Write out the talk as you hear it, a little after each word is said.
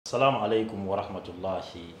Assalamu alaikum wa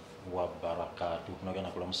rahmatullahi wa barakatuh.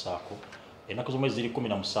 Tunagana kula musako. Enako zomwezi ziri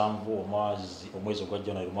 17 omwezi ogwa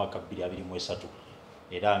January mwaka 2023.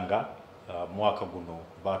 Eranga mwaka guno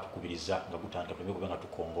batukubiriza nga gutandika tuleme kubanga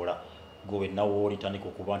tukongola. Gowe nawo litandika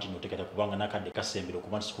okuba nti notekata kubanga nakadde kasembero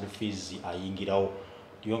kuba nti school fees ayingirawo.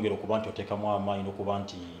 Tiyongera okuba nti otekamu amaanyi n'okuba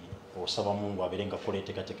nti osaba Mungu aberenga kola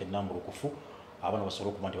eteekateeka ennamba olukufu abaana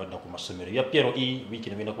basobola okuba nti badda ku masomero. Ya PRE wiiki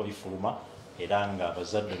eno bigenda kuba bifuluma era nga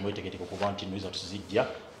abazadde mwetegeteeka okuba nti nnoiza tuzijja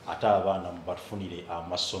ate abaana bafunire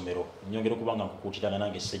amasomero. Nyongera okubanga nkukuutirana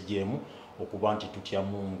nange sejjeemu okuba nti tutya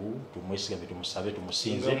Mungu tumwesigame tumusabe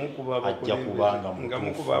tumusinze ajja kubanga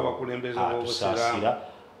mutuufu atusaasira.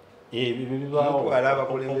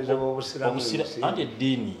 Anti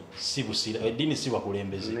eddiini si busira, eddiini si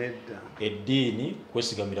bakulembeze. Eddiini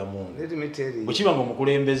kwesigamira Mungu. Bwe kiba nga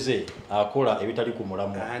omukulembeze akola ebitali ku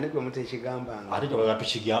mulamu. Ate twagala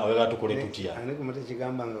tukole tutya.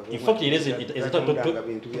 In fact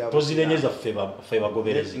tozirenyeza ffe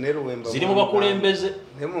bagoberezi. Ziri mu bakulembeze.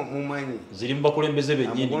 Ziri mu bakulembeze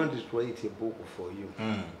bennyini.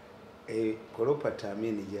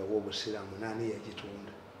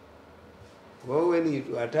 Well, when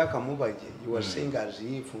you attack a mubaji, you are saying as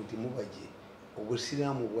if mubaji,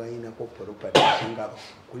 Obusiramu Waina Property,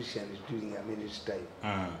 Christian is doing a ministry.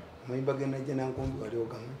 My bagana Janankum,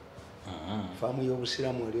 Ariogam, family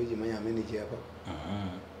Obusiramu, Ariogama, manager.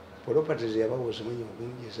 Properties was when you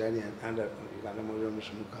win under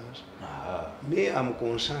Ganamamus. Me, I'm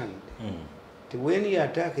concerned. When you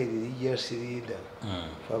attack a religious leader,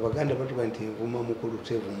 Fabaganda Patuanti, Vumamukuru,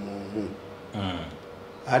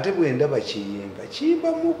 ate bwenda bakiyimba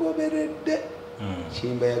kiyimba mugoberedde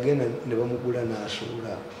kiyimba yagenda ne bamugula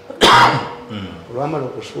n'asuula olwamala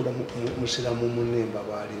okusuula musiramu munnemba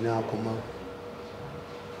bw'alina akomawo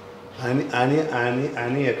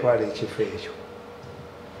ani yatwala ekifo ekyo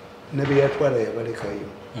ne bye yatwala yabalekayo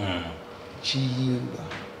kiyimba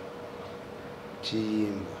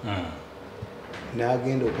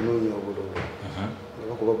n'agenda okunoonya obululu nga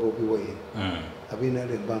bakuba Bobi Wine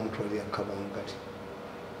abinalemba amutwalira Kabangati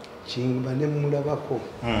Chimba ne mulabako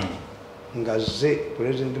nga ze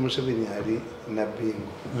President Museveni ali na bingo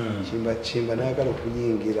chimba nayagala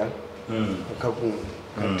okunyingira akagundu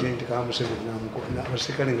katenti ka Museveni na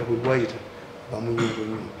abasikale nga bulwaita bamunyingo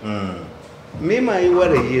me my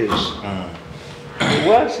worry is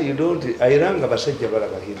once you don't airanga basajja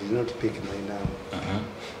balaba he did not pick my name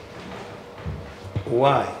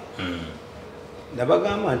why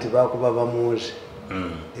nabagamba nti bakuba bamuzi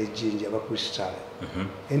ejinja bakwistala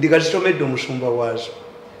ndiga zitomedde omusumba waazo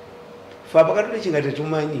fa abakatoliki nga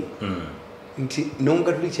tetumanyi nti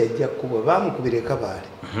n'omukatoliki ajja kuba bamukubira kabaale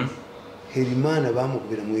Herimana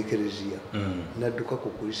bamukubira mu ekereziya nadduka ku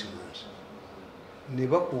Christmas ne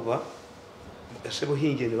bakuba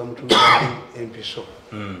Ssebuhinje ne bamutulira empiso.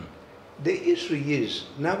 The issue is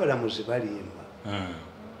n'abalamuzi balimba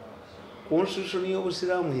Constitution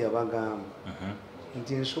y'Obusiraamu yabagamba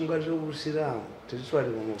nti ensonga z'Obusiraamu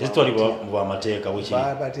tezitwalibwa mu bamateeka wekiri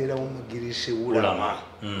babaterawo mugirisi ulama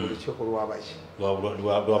olukiiko lwabaki.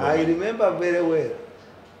 I remember very well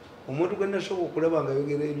omuntu gwe nasobola okulaba nga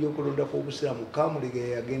yogera ebyokulonda kw'Obusiraamu Kamuliga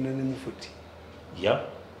yagenda ne Mufuti.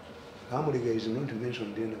 Kamuliga is not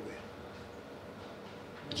mentioned anywhere.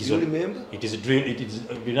 You remember? It is drill. It is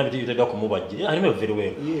kumubaji. I remember very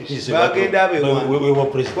well. Yes. Bagenda abe we were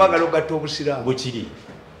president. Kwagala ogatta Obusiraamu. Bwekiri.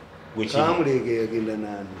 Kamuliga yagenda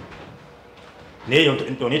nani? Neyo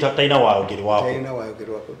ntonita taina waogerwako. Taina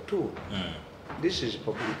waogerwako too. This is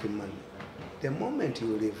public money. The moment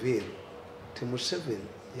you reveal to Museveni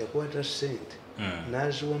yakwata sent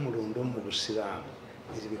naziwa mulondo mu Busiraamu,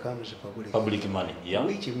 it becomes public money,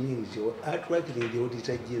 which means you are attracting the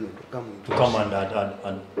Auditor General to come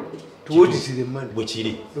and to audit the money.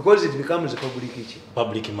 Bwekiri. Because it becomes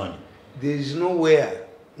public money. There is nowhere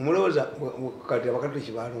Muloza kati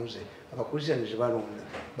abakatoliki balonze abakristiyani balonda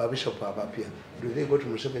babishop abapya. Do they go to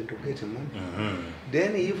Museveni to get money?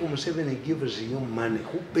 Then if Museveni gives you money,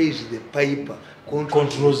 who pays the piper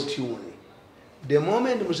controls tune? The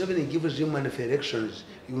moment Museveni gives you money for elections,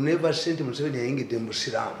 you never sent Museveni ayingidde mu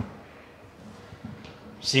Busiraamu.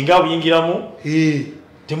 Singa buyingiramu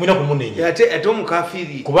temwina kumunenya. Ate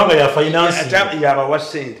omukafiri kubanga ya finance yaba wa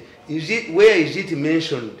sent. Where is it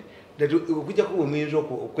mentioned that ukujja ku omuyinza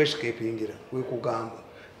okwescapingira kwekugamba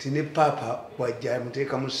ti ne papa wajja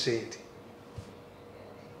muteeka mu sente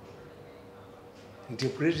nti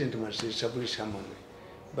president must establish a money.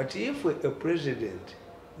 But if a president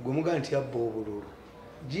gumuga nti abba obululu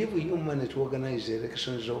give you money to organize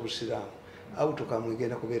elections z'Obusiraamu auto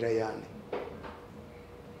kamwegenda kubeera yani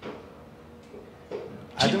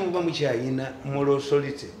ate muba mukyayina moral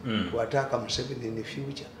authority wataaka Museveni in the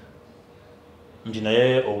future nti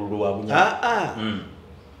naye obululu wabunya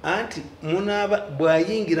anti munaaba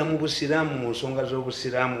bw'ayingira mu busiraamu mu nsonga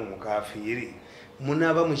z'obusiraamu mukafiiri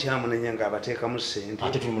munaaba mukyamunenya ng'abateekamu ssente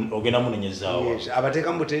ate ogenda munenyezaawo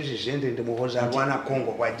abateekamu buteezi ssente nti muhoza alwana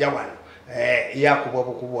Kongo bwajja wano yakubwa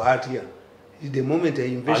bukubwa atya the moment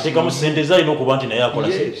ateekamu ssente ze alina okuba nti naye akola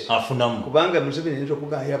afunamu kubanga Museveni ayinza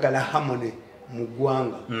okuga ayagala harmony mu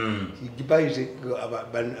ggwanga bayize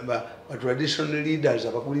traditional leaders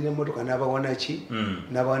abakulira emmotoka n'abawanaki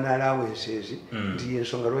n'abawana allowances nti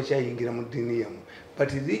ensonga lwaki ayingira mu ddiini yamu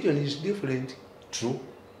but religion is different. True.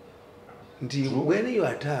 Nti when you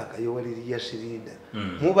attack your religious leader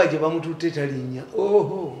muba gye bamututte talinnya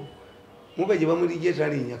muba gye bamulijja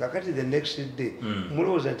talinnya kakati the next day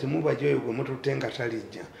mulowooza nti muba gyoyo gwe mututte nga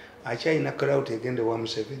talijja akyalina crowd egende wa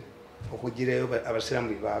Museveni okugirayo abasiraamu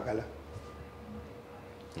bye baagala.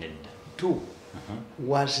 Two,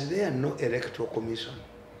 was there no electoral commission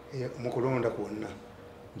mu kulonda kwonna?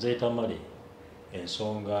 Nze Tamale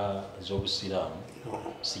ensonga z'obusiraamu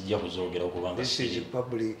sijja kuzoogera kubanga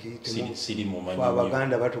siri mumanyi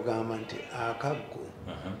Abaganda batugamba nti akaggo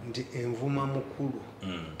nti envuma mukulu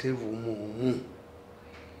tevuma omu.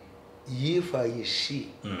 If I see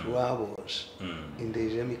troubles in the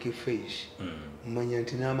Islamic faith, manya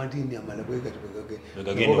nti n'amadiini amala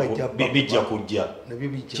bijja kujja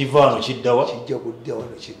kivaano kiddawa kijja kudda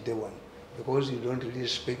wano kidde wano because you don't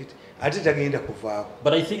respect ate tagenda kuvaako.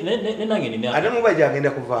 But I think ate mubaje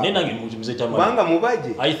agenda kuvaako kubanga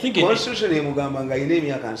mubaje constitution emugamba nga alina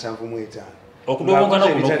emyaka 75 okudobongana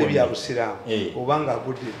kuno bitali bya busiraamu obanga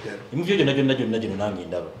agudde ddala emivyo gyonna gino nange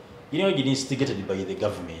ndaba it instigated by the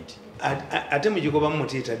government. Ate mugigobamu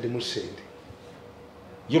mutitaddemu ssente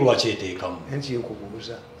ye lwaki eteekamu nti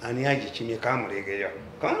nkubuuza ani agikimye kamulegeya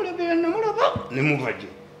namulaba nemubaje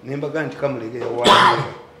nembaga nti kamulegeya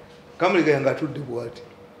waaliwo kamulegeya nga atudde bwati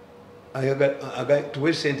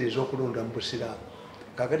tuwe ssente ez'okulonda mu busiraamu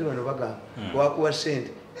kakati bano bagamba wakuwa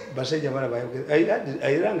ssente basajja bala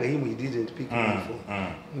ayiranga him he didn't pick my phone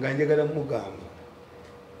nga njagala mugamba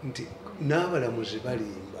nti n'abalamuzi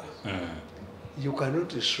balimba you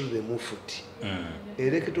cannot sue the mufti.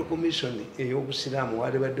 Electoral commission ey'obusiraamu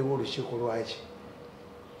walibaddewo olukiiko lwaki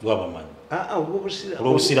lwabamanyi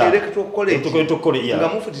electoral college nga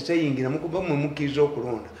mufti tayingira mukuba mwe mukkiriza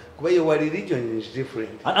okulonda kuba yewa religion is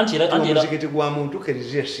different omuzikiti gwa muntu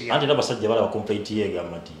keriziya siya anti era basajja balaba complaint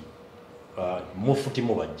yegamba nti mufuti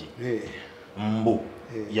mubajje mbu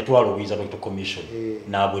yatwala obuyiza electoral commission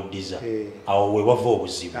n'abweddiza awo we wava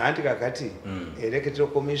obuzibu anti kakati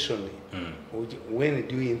electoral commission when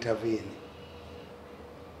do you intervene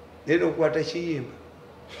leero okwata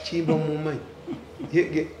kiyimba mumanyi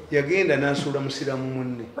yagenda n'asuula musiramu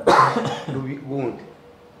munne gundi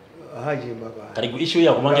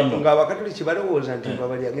nga abakatoliki balowooza nti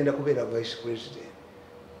mbabali agenda kubeera vice president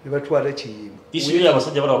nebatwala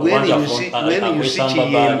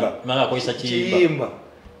kiyimba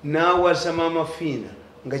n'awasa Maama Fiina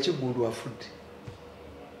nga Kiggundu afudde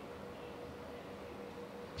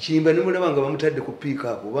kiyimba nimulaba nga bamutadde ku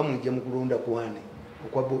pick-up oba mujja mu kulonda kwani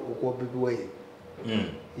okwa Bobi Wine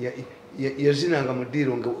yazinanga mu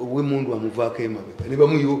ddiiro nga ow'emundu amuvaako emabega ne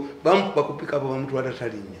bamukuba ku pick-up bamutwala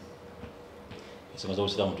talinnya.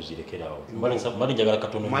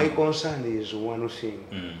 My concern is one thing.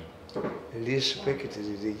 Respect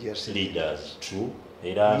religious leaders. True.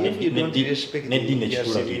 If you don't respect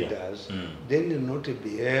religious leaders, then you'll not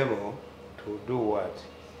be able to do what?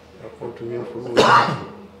 Or to influence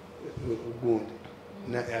good.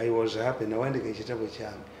 I was happy. Now, when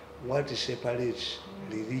what separates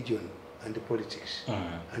religion and politics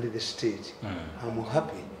and the state? I'm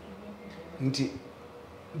happy.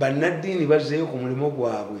 Bannaddiini bazzeeyo ku mulimo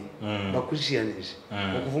gwabwe Christians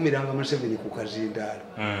okuvumiranga Museveni ku kazindaalo.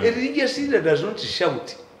 A religious leader does not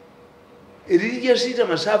shout. A religious leader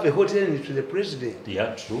must have a hotline to the president.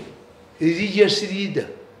 Yeah, true. A religious leader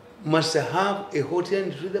must have a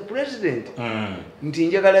hotline to the president. Nti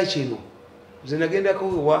njagala kino nze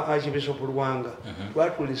nagendako wa Archbishop Lwanga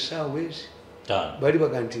twatula essaawa ezi bali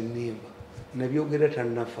baga nti nnimba nabyogera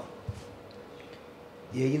tannafa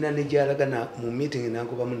yeyina ne gyalaga mu meeting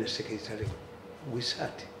nankubamu ne secretary we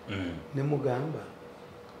sat ne mugamba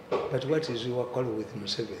but what is your call with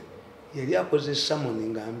Museveni yali akoze summon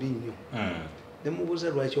nga mbi nnyo ne mubuuza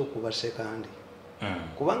lwaki okuba sekandi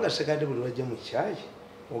kubanga sekandi buli wajja mu kyaki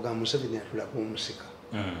ogamba Museveni atulaga omusika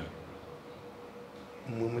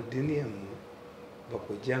mmwe mu ddiini yammwe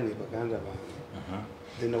bakojjange baganda bange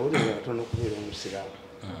nze nawulira katono okubeera omusiraamu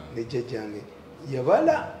ne jjajjange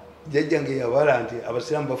yabala nti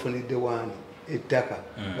abasiraamu bafunidde waani ettaka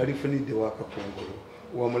balifunidde wakakungulu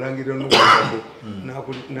wamulangira n'obwako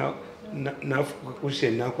nafuka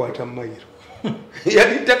kushe nakwata mayiro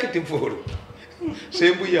yali takitifuulu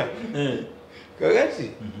sembuya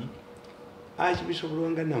kakati Archbishop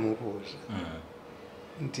Lwanga namubuuza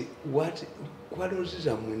nti kwaloozi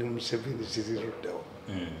zammwe ne Museveni ziriruddawo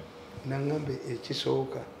naŋŋambe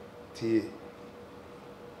ekisooka ti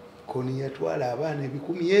Koni yatwala abaana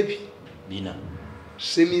 100 bina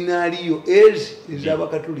seminaariyo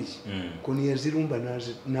ez'abakatuliki Koni yazirumba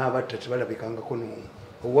n'abatta tebalabikangako n'omu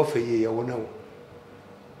owaffe ye yawonawo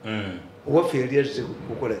owaffe yali azze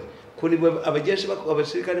kukola Koni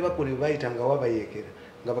abasirikale bakoni bayitangawo abayeekera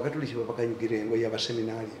nga bakatuliki babakanyugira engoye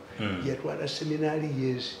abaseminaariyo yatwala seminaari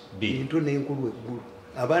yezi into n'enkulu eggulu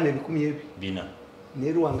abaana 100 bina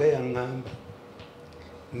naye Lwanga yaŋŋamba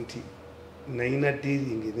nti nayina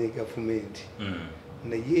dealing ne gavumenti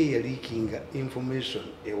naye yaliikinga information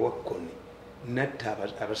ewa Koni natta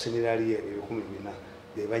abaseminaari 140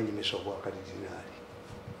 be banyimisa obwakaridinaali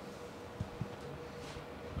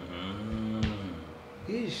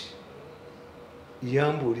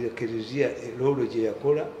yambuulira kereziya lolo gye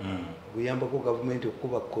yakola buyambako gavumenti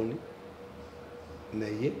okukuba Koni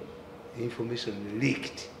naye information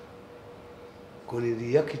leaked. Koni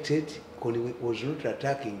reacted. Koni was not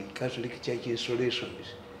attacking Catholic Church installations.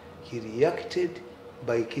 He reacted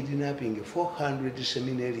by kidnapping 400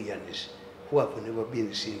 seminarians who have never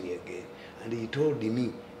been seen again. And he told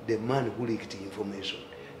me the man who leaked information.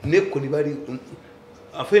 Ne Koni bali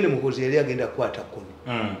afene mukozi yali agenda kwata Koni.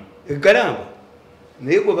 Egalamba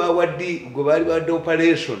naye gwe bali badde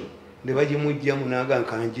operation ne bagimujjamu naga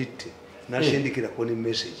nkanjitte nasindikira Koni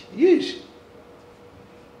message. Yes.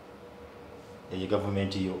 Eyi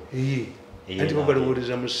government yo. Anti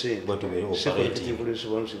babalowoleza mu ssente.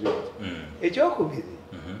 Ekyokubiri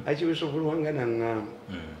Archbishop Lwanga naŋŋamba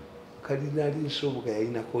Kardinali Nsobuga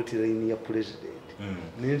yalina kooti layini ya president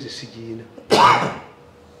naye nze sigiina.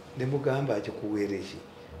 Ne mugamba akikuweera eki.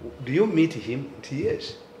 Do you meet him?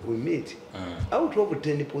 Yes, we meet. Out of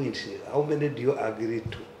 10 points, how many do you agree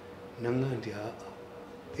to? Naŋŋamba nti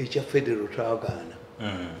ekya federal twagaana.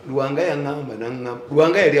 Lwanga yaŋŋamba naŋŋamba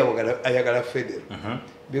Lwanga yali ayagala federal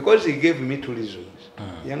because he gave me 2 reasons.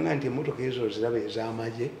 Yaŋŋamba nti emmotoka ezo ziraba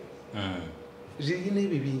ez'amagye zirina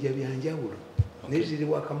ebibinja bya njawulo naye ziri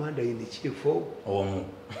wa commander in chief omu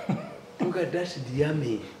tuga that's the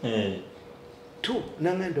army. 2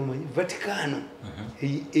 naŋŋamba nti omanyi Vaticano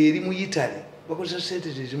eri mu Italy bakozesa sente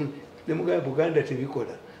zezimu ne mugamba Buganda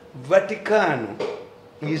tebikola. Vaticano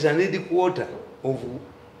is an headquarter of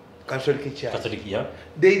Catholic Church. Catholic, yeah.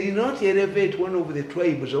 They did not elevate one of the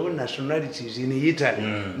tribes or nationalities in Italy.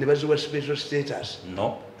 There was a special status.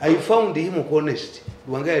 No. I found him honest.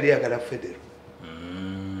 Lwanga yali agala federal.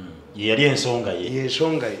 Yali ensonga ye.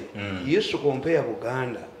 Yensonga ye. He used to compare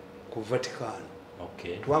Buganda ku Vatican.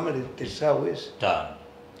 Okay. Twamala essaawa ezi 5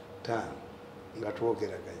 nga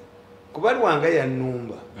twogeraganya. Kuba Lwanga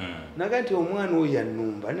yannumba. Naga nti omwana oyo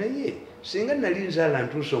yannumba naye singa nali nzaala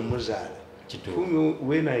ntuusa omuzaala.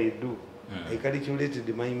 When I do, I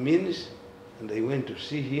calculated my means and I went to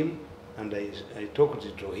see him and I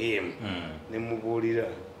talked to him. Nemubulira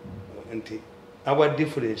nti our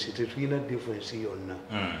difference, tetulina difference yonna.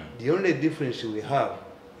 The only difference we have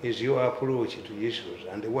is your approach to issues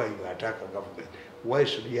and why you attack a government. Why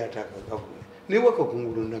should you attack a government? Newaka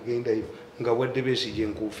kungulu nagendayo nga wadde Besigye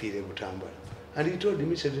nkufiire Butambala. And he told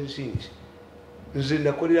me certain things. Nze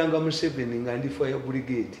nakoleranga Museveni nga ndi fire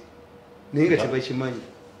brigade. Ninga tebakimanyi.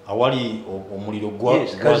 Awali omuliro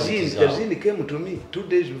Yes, Kazini came to me 2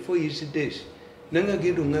 days before his death. Nanga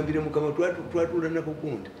gendo ngambire mukama twatula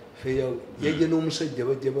nakukundi. Feya yaje n'omusajja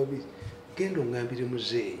bajja babiri. Gendo ngambire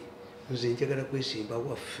muzeeyi. Nze njagala kwesimba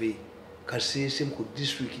waffe. Kasese mu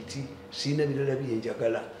district sina birala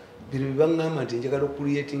byenjagala. Bino bibangamba nti njagala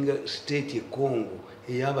creating state e Congo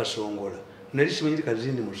ey'abasongola. Nali simanyi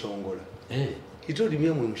Kazini musongola. He told me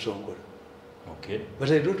I'm musongola. Okay.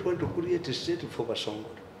 But I don't want to create a state for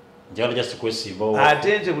Basongola. Njala just kwesiba.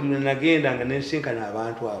 Atente buli nagenda nga nensinkana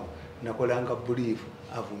abantu abo. Nakolanga believe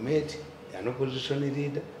I've met an opposition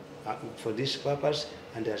leader for this purpose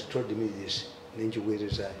and has told me this.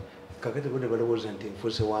 Nenjiwerezayo. Kakati bode balowooza nti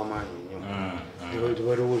nfuuse w'amaanyi nnyo. Ne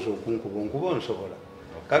balowooza okunkuba nsobola.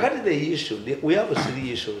 Kakati the issue, we have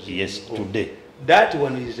 3 issues. Yes, today. That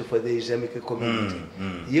one is for the Islamic community.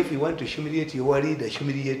 If you want to humiliate your leader,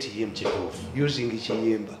 humiliate him using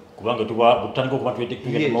Chiyemba.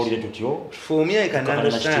 For me, I can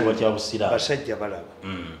understand Basajja Balaba.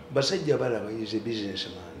 Basajja Balaba is a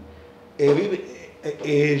businessman.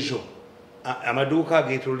 Ezo amaduuka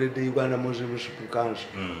ageetoolodde Uganda Muslim Council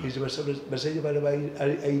is Basajja Balaba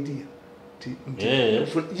idea.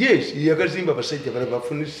 yes yakazimba abasajja balaba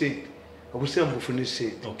bafune ssente obusiramu bufune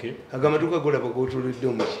ssente agamaduka golaba gotoledde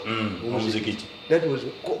omuzikiti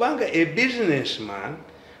kubanga a businessman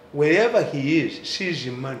wherever he is sees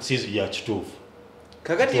money kituufu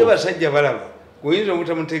kakati ye basajja balaba oyinza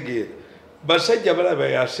obutamutegeera basajja balaba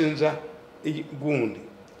yasinza gundi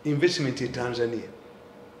investment in Tanzania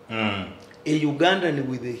a Ugandan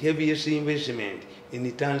with the heaviest investment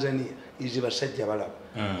in Tanzania is basajja balaba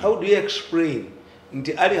how do you explain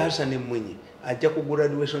nti Ali Hassan Mwinyi ajja ku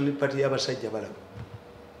graduation party y'abasajja balaba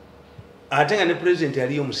ate nga ne president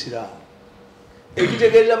aliyo musiraamu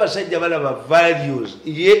ekitegeeza abasajja balaba values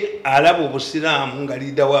ye alaba obusiraamu nga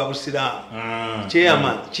leader wa busiraamu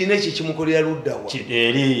chairman kine kikimukolera luddawa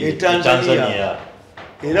eri Tanzania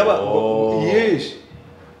era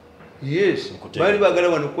yes bali bagala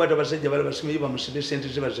wano kukwata abasajja balaba simanyi bamusibe sente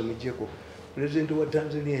zibaze mujjeko president wa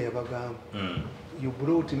Tanzania yabagamba you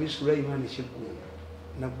brought me Sulaiman Chigunda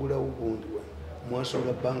nagulawo gundi wa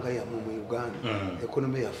mwasula banka ya mu Uganda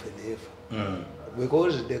economy ya fenefa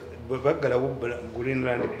because the bagalawo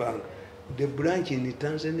Greenland Bank the branch in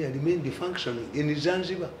Tanzania remained functioning in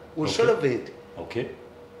Zanzibar was solvent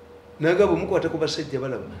nagabo mukwata ku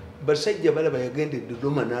basajja balaba yagende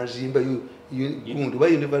Dodoma nazimba gundi wa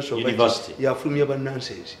university ya fulumya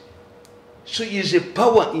bananses so is a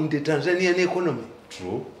power in the Tanzanian economy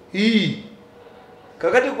true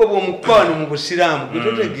kakati ko bw'omukwano mu busiraamu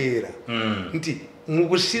gutotegeera nti mu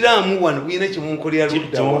busiraamu wano bwina kimunkolera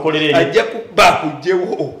ludda ajja kuba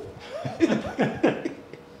kujjewo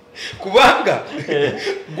kubanga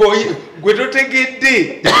gwe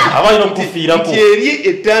totegedde abalina okufiirako nti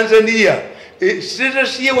eri Tanzania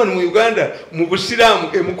status ye wano mu Uganda mu busiraamu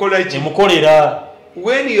emukolera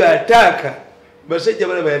when you attack basajja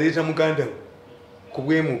balaba yaleeta muganda we ku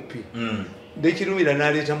bwemupi ndekirumira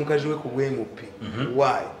n'aleeta mukazi we ku bwemupi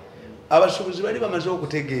why abasuubuzi bali bamaze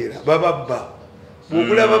okutegeera bababba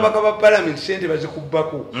bw'okulaba ababaka ba parliament sente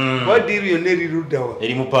bazikubbako badiiru yonna eri luddawa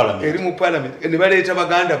eri mu parliament ne baleeta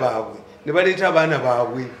baganda baabwe ne baleeta abaana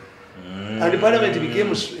baabwe and parliament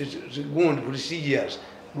became good prestigious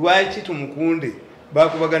lwaki tumukunde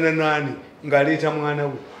bakubagana nani ng'aleeta mwana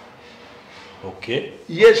we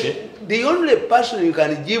yes the only person you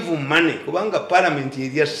can give money kubanga parliament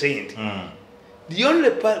erya sente the only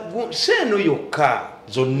say no yokka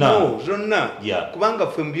zonna kubanga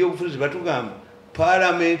ffe mu byobufuzi batugamba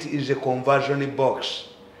parliament is a conversion box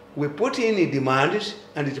we put in demands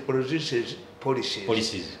and it produces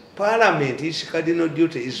policies parliament is cardinal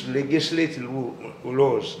duty is legislate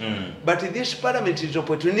laws but this parliament is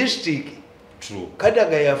opportunistic true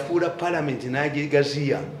kadaga yafuula parliament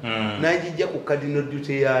n'agigaziya n'agijja ku cardinal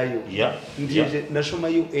duty yaayo ndize nasoma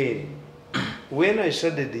UN when I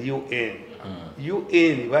studied the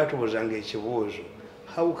UN batubuzanga ekibuuzo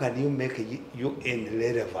how can you make UN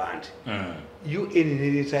relevant UN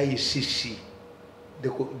nereeta ICC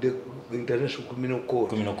the international criminal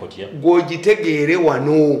court gw'ogitegeere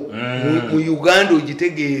wano mu Uganda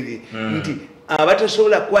ogitegeere nti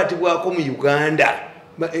abatasobola kukwatibwako mu Uganda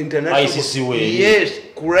international yes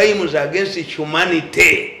crimes against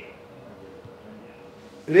humanity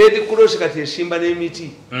Red Cross kati esimba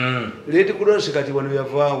n'emiti Red Cross kati wano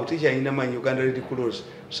yavaawo tekyalina manyi Uganda Red Cross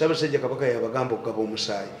Ssaabasajja Kabaka yabagamba okugaba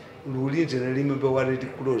omusaayi luli nze nali memba wa Red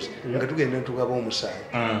Cross nga tugenda tugaba omusaayi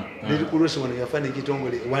Red Cross wano yafa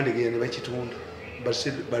n'ekitongole wandegeera ne bakitunda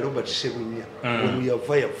Robert Sebunya wano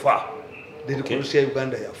yafa Red Cross ya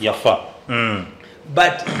Uganda yafa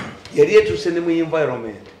but yali etuuse ne mu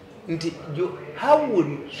environment nti how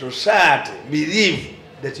will society believe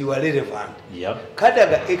that you are relevant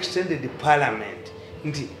kadaga extended parliament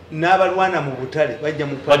nti n'abalwana mu butale bajja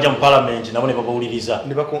mu parliament nabo ne babawuliriza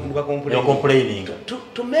ne complaining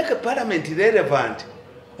to make a parliament relevant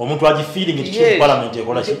omuntu agi feeling nti parliament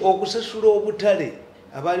ekola ki okusasula obutale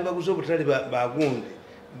abaali baguze obutale bagundi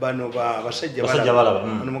bano basajja balaba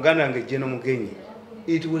bano muganda wange Jeno Mugenyi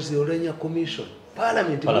it was the Oranya Commission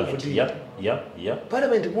Parliament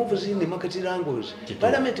moves in the market language.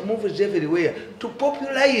 Parliament moves everywhere. To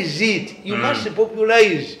popularize it, you must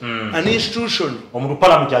popularize an institution.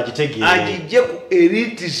 Parliament agitegeere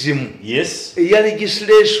elitism. Yes. A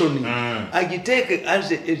legislation. Agiteke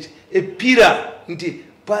as a pillar.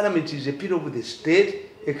 Parliament is a pillar of the state,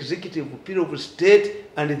 executive pillar of the state,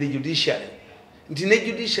 and the judiciary. The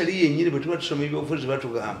judiciary yenyini bwetuba tusoma ebyobufuzi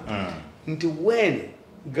batugamba. When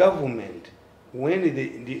government when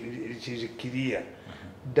it is clear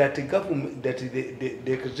that the government, that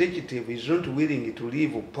the executive is not willing to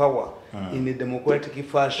leave power in a democratic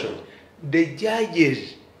fashion, the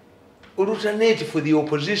judges alternate for the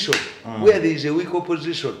opposition where there is a weak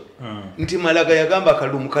opposition. Nti Malaga yagamba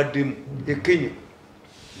kalu mukaddemu e Kenya.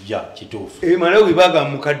 Ya kituufu. Malawi baga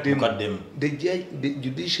mukaddemu. The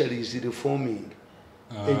judiciary is reforming.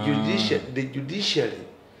 The judiciary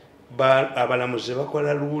abalamuzi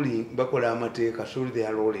bakola ruling bakola amateeka so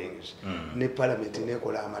their rulings. Ne parliament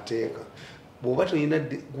nekola amateeka. Bw'oba toyina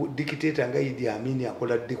dictator nga Idi Amin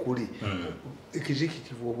akola dikuli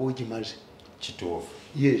executive oba ogimaze. Kituufu.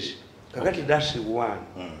 Yes. Kakati that's one.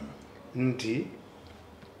 Nti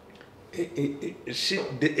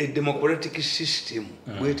a democratic system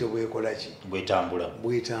bwete bwekola ki?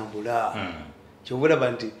 Bwetambula.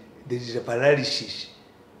 Kyobulaba nti there is a paralysis.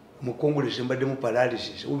 Mu Congress mbaddemu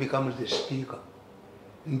paralysis. Who becomes the speaker?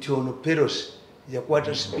 Nti ono Pelosi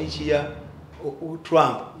yakwata speech ya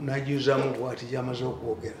Trump nagiuzamu bwati gyamaze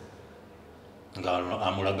okwogera. Nga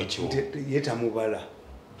amulaga kiwo. Yetamubala.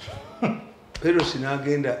 Pelosi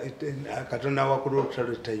n'agenda Katonda wakulu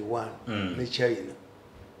olutalo Taiwan ne China.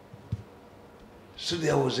 So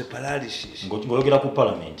there was a paralysis. Ng'oyogera ku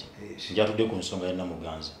parliament njatudde ku nsonga ya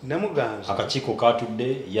Namuganza. Akakiiko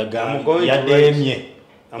katudde yadeemye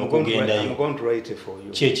okugendayo. I'm going to write it for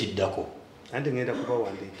you. Ki ekiddako? Anti ngenda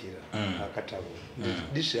kubawandiikira akatabo.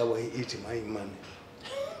 This is how I eat my money.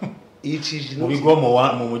 It is not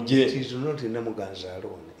Namuganza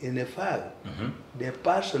alone. In fact, the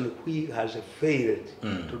person who has failed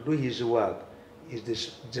to do his work is the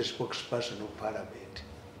spokesperson of parliament.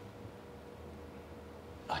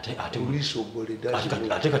 Ate kati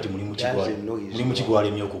mulimu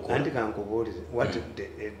kigwalemye okukola. Anti kankubuulire what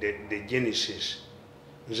the genesis.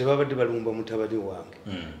 Nze babadde balumba mutabani wange.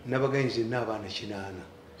 Nabagenzi n'abaana 8.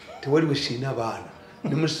 Tewaliwo sina baana.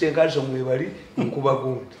 Ne musenkazo mwebali nkuba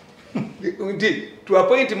gundi. Nti to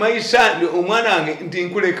appoint my son omwana wange nti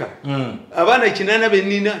nkuleka. Abaana 8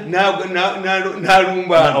 bennina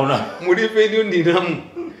n'alumba. Muri venue ninamu.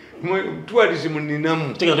 Tourism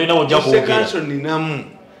ninamu. Sekanso ninamu.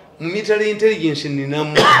 Military intelligence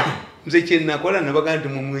ninamu. Nze kye nakola nabaga nti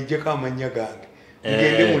mumwejjeko amanya gange.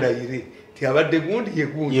 Ngende mulayire. Ti abadde gundi ye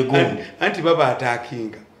gundi. Anti baba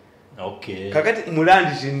atakinga. Okay. Kakati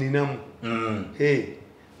mulandi ninamu.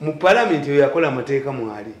 Mu parliament yo yakola amateeka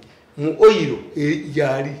mwali. Mu oiro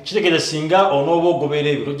yali. Kitegere singa onooba ogobera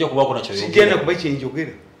ebyo tojja kubaako nakyo yogera. Sigenda kuba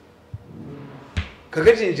kyenjogera.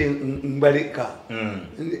 Kakati nze mbaleka.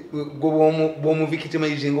 Bw'omu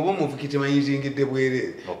victimizing the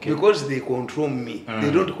bwerere. Because they control me.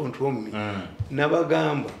 They don't control me.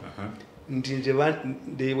 Nabagamba.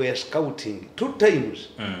 They were scouting 2 times.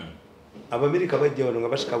 Abamerika bajja wano nga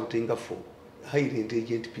bascoutinga for highly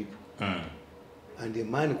intelligent people. And a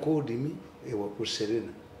man called me, ewa ku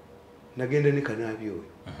Serena. Nagenda ne kanabi oyo.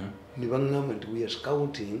 Ne bangamba nti we are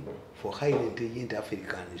scouting for highly intelligent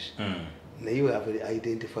Africans. Naye we have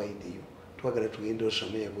identified you. Twagala tugenda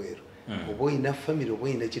osome ebweru. Oba oyina family oba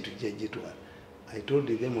oyina kitu kyajjitwala. I told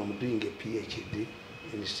them I'm doing a PhD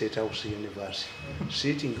in State House University.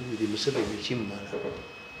 Sitting with Museveni Chimmala.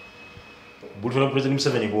 Bulutula President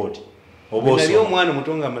Museveni what? Nali omwana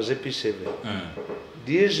mutonga amaze P7.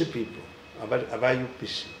 These people about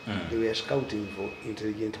UPC, they were scouting for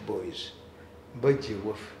intelligent boys. Bajje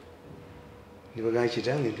wafe. Nibaga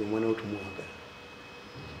kitange nti omwana otumwagala.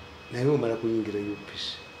 Naye omala kuyingira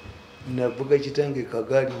UPC. Navuga kitange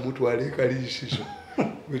kagaali mutwale kalisiso.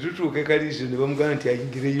 Bwe tutuuka kalisiso ne bamugamba nti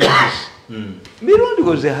ayingire UPC. Mirundi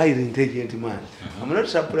was a highly intelligent man. I'm not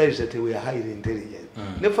surprised that they were highly intelligent.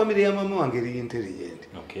 Ne family ya mama wange eri intelligent.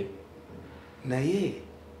 Okay. Naye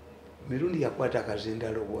Mirundi yakwata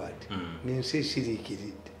akazindalo bwati. N'ensi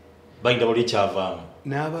esiriikiridde. Bayinza buli kyavaamu.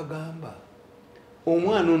 N'abagamba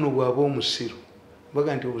omwana ono bw'aba omusiru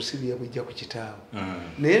baga nti obusiru yabujja ku kitaawe.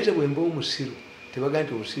 Naye nze bwe mba omusiru tebaga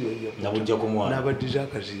nti obusiru yabujja ku mwana. N'abaddiza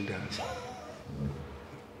akazindalo.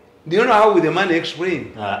 Do you know how the man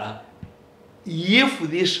explained? If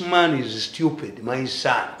this man is stupid, my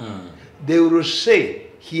son, they will say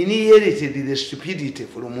he inherited the stupidity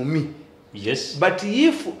from me. Yes. But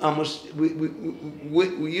if I'm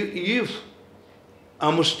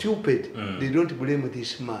stupid, they don't blame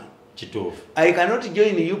this man. I cannot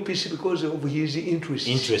join the UPC because of his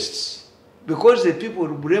interests. Because the people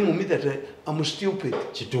blame me that I'm stupid.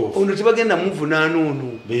 Ono tebagenda muvunaana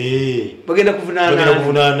ono. Bagenda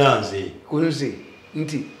kuvunaana nze. Kunze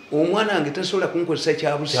nti omwana wange tasobola kunkozesa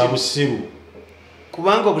kyabusiru.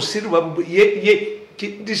 Kubanga obusiru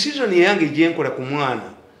decision yange gye nkola ku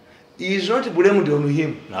mwana. He is not blamed on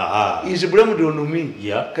him. He is blamed on me.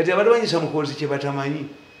 Kati abantu banyisa mukozi kye batamanyi.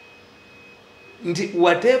 Nti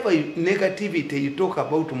whatever negativity you talk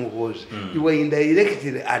about Muhozi, you are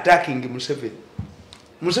indirectly attacking Museveni.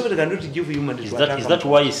 Museveni cannot give you money is that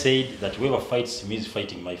why he said that whoever fights me is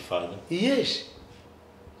fighting my father? Yes.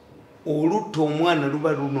 Olutto omwana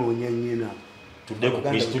luba lunoonya nnyina.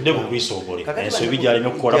 Tudde ku kwisoobole ensobi gy'alina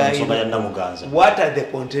okukola mu nsonga ya Namuganza. What are the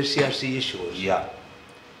contentious issues? Yeah.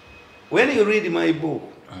 When you read my book,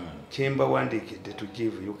 Chamber wandiikidde to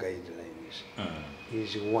give you guidelines,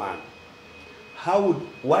 is one.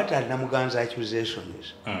 What are Namuganza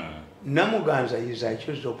accusations? Namuganza is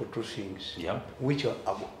accused of two things, which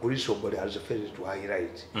Kulisobole has failed to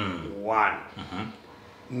highlight. One,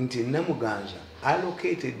 nti Namuganza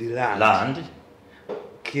allocated the land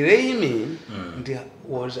claiming it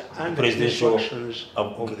was under the instructions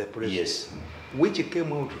of the president, yes, which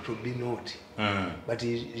came out to be naughty. But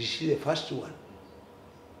is she the first one?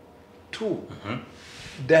 Two,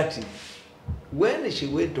 that when she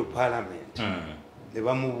went to parliament,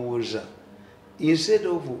 instead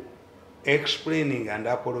of explaining and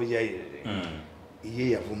apologizing,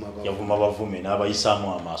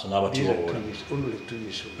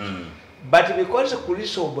 but because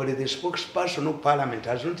Kulisobole, the spokesperson of parliament,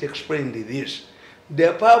 has not explained this,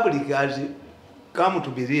 the public has come to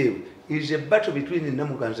believe it is a battle between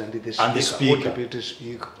Namuganza and the speaker. Deputy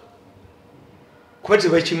speaker.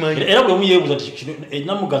 Era bwe muyeebuuza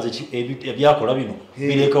Namuganza ebyakola bino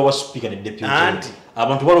bireka wa speaker ne deputy.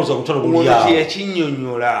 Abantu balowooza kutalo bulya.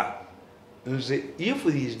 Ekinnyonnyola nze, if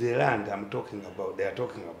it is the land I'm talking about, they are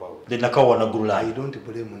talking about, the Nakawana Gula, I don't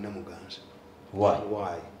blame Namuganza.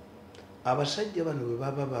 Why? Abasajja bano bwe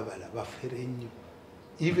baba babala bafere nnyo.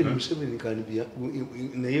 Even Museveni can be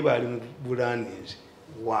naye bali mu Bulandies.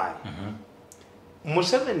 Why?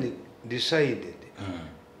 Museveni decided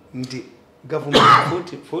nti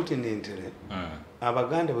government fortunately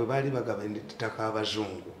Abaganda bwe bali bagaba ettaka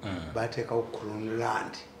abazungu bateekawo crown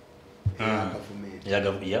land ya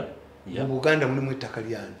government. Mu Buganda mulimu ettaka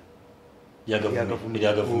lyani ya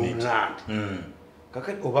government land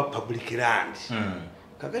kakati oba public land.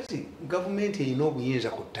 Kakati government erina obuyinza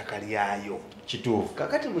ku ttaka lyayo. Kituufu.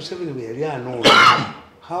 Kakati Museveni bwe yali anoonya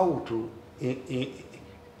how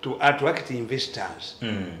to attract investors,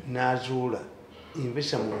 n'azuula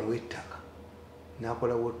investor mu ettaka,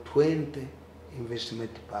 n'akolawo 20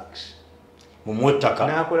 investment parks.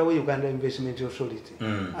 N'akolawo Uganda Investment Authority.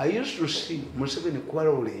 I used to see Museveni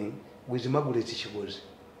quarreling with Margaret Kigozi.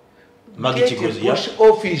 Post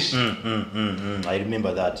office. I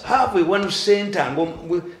remember that. Have one center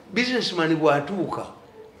businessman bwatuuka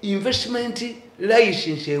investment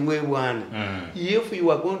license one. If you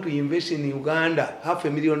are going to invest in Uganda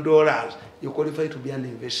 $500,000, you qualify to be an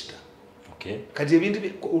investor. Okay. Kati ebintu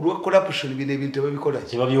corruption bino ebintu babikola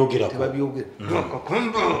tebabyogera.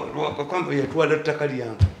 Lwakakombo yatwala ttaka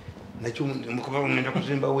lyange nakyo mukuba ngenda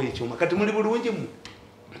kuzimbawo ekyuma kati muli bulungi mu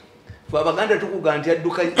Abaganda tukuga nti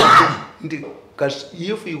adduka nti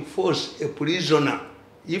if you force a prisoner,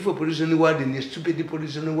 if a prison warden, a stupid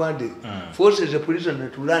prison warden, forces a prisoner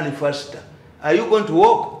to run faster, are you going to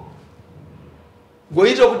walk?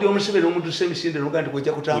 Goyinza okudya Museveni omuntu semisinde n'ogamba nti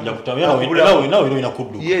gojja kutambula.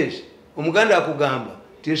 Yes, Omuganda akugamba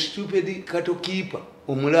ti stupid cattle keeper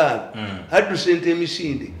omulaalo adduse ente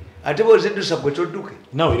emisinde ate bw'oziddusa gwe todduke.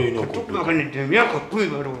 Emyaka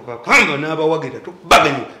 10 kamba n'abawagira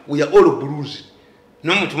tukubaganya we are all bruised.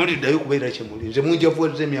 N'omuntu muliddayo kubeera kyemuli nze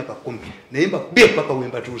munjavuwazza emyaka 10 naye mbakubye paka we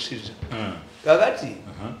mbatuusizza. Kakati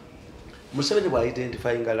Museveni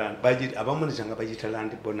bw'aidentifying land budget abamuniza nga bagita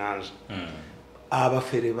land bonanza,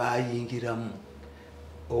 abafere baayingiramu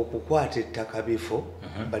okukwata ettaka bifo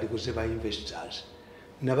balikuze ba investors.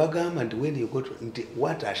 Nabagamba nti when you go to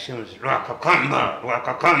what ashames Rwakakamba,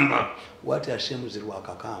 what ashames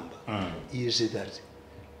Rwakakamba is that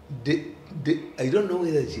I don't know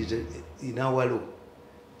whether it is in our law.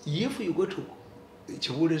 If you go to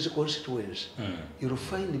Chibule's constituency, you'll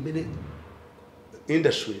find many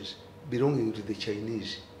industries belonging to the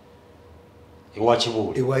Chinese.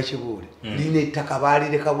 Iwachibuli. Line takabali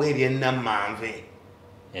lekawo eryennamanve.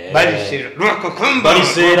 Balisera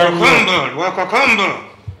Rwakakamba.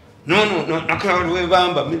 No, nakawalwe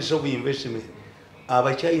bamba Minister of Investment.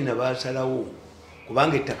 Abachina basalawo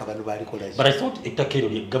kubanga ettaka bano balikola. But I thought ettaka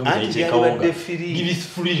eryo government give it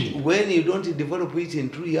free. When you don't develop it in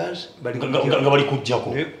 2 years, nga bali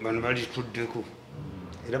kujjako. Bano bali tuddeko.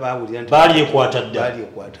 Era baawulira nti bali ekwata dda.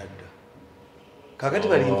 Kakati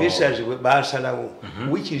bali investors basalawo,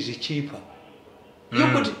 which is cheaper.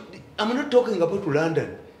 I'm not talking about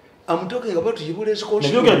London. I'm talking about Chibule's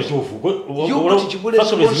constituency. You go to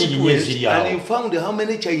Chibule's constituency and you found how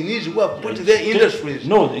many Chinese who have put their industries.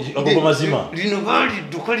 No, Agogomazima. Rinovali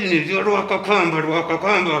Dukali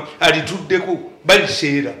Rwakakamba, Alitudeku,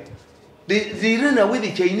 Balisera. They ran away,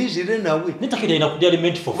 the Chinese ran away. Nitakida inakudia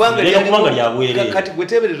meant for kubanga lyabwere. Kati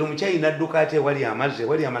gwetebereza omukyayina adduka ate wali amazze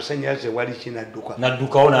wali amasanyaze wali kinadduka.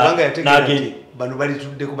 Nadduka ona nageri. Bano bali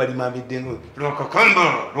tuddeko bali mambiddengo.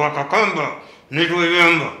 Lwakakamba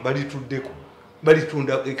netweyamba bali tuddeko. Bali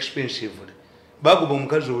tunda expensively. Baguba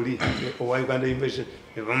omukazi oli owa Uganda University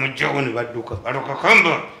bamujjawo ne badduka.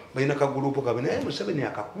 Lwakakamba balina kagulupu kabe naye Museveni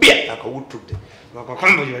akabya akawuttudde.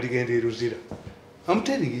 Lwakakamba yaligenda eruzira. I'm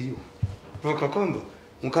telling you. Lwakakamba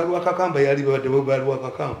mukalu akakamba yali badde bali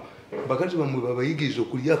wakakamba bakazi bamwe babayigiza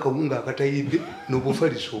okulya akawunga akatayidde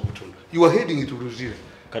n'obufaliso obutono. You are heading to Luzira.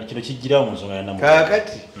 Kati kino kijjira mu nsonga ya namu.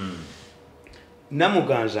 Kakati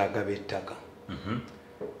Namuganza agaba ettaka.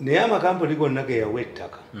 Naye amakampuni gonna ge yawa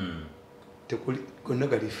ettaka. Tekuli gonna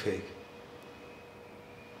gali fake.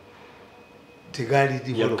 Tegali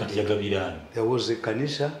developed. There was a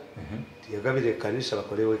kanisa. Yagabira ekkanisa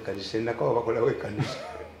bakolewo ekkanisa endakawa bakolawo ekkanisa.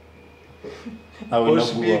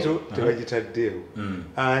 Hospital tebagitaddeewo.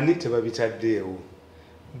 Ani tebabitaddeewo.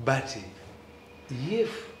 But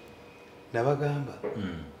if nabagamba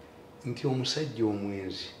nti omusajja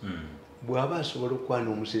omwenzi bw'aba asobola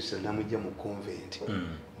okwana omusisa namujja mu convent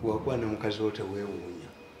bw'akwana mukazi wo teweewuunya.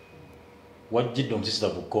 Wajjidde omusisa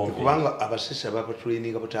bu convent. Kubanga abasisa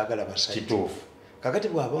babatraininga butaagala basajja. Kituufu. Kakati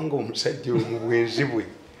bw'abanga omusajja mu bwenzi bwe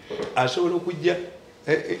asobola okujja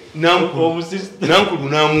nankulu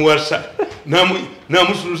n'amuwasa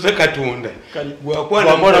n'amusuluza Katonda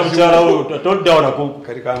bwakwana mukyalawo toddawo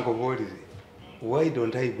kali kankoboolere. Why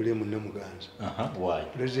don't I blame Namuganza? Why?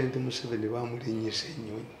 President Museveni bamulinnyisa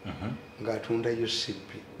ennyonyi ng'atunda UCP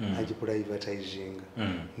agiprivatizing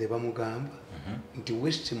ne bamugamba nti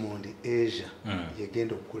Westmond Asia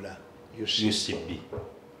yagenda okugula UCP.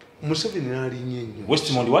 Museveni n'alinnya ennyonyi.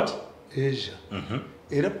 Westmond what? Asia.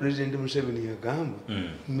 Era President Museveni yagamba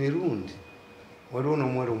Mirundi waliwo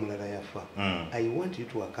n'omuwala omulala yafa. I want you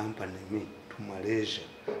to accompany me to Malaysia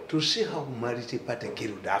to see how multi-party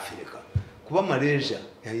killed Africa. Kuba Malaysia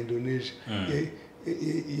ya Indonesia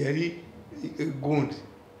yali gundi.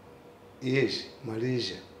 Yes,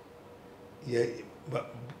 Malaysia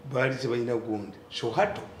bali tebalina gundi.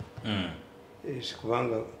 Sohato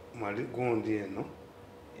kubanga gundi eno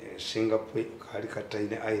Singapore kali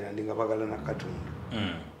kataine island nga bagala na Katonda.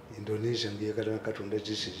 Indonesia ngiyagala na Katonda.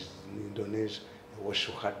 This is Indonesia was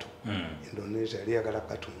Sohato. Indonesia yagala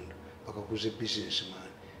Katonda bakakuze businessman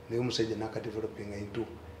naye omusajja nakadeveloping into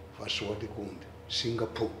first world gundi.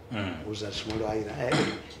 Singapore was a small island.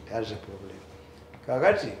 That's a problem.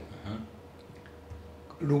 Kakati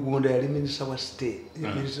Lugunda yali minister wa state.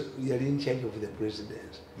 Yali in charge of the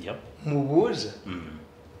president. Mubuuza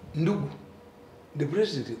ndugu, the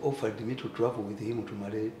president offered me to travel with him to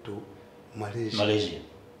Malaysia.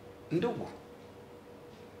 Ndugu,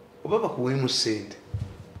 obaba kuwemu sente.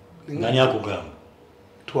 Ngani akugamba?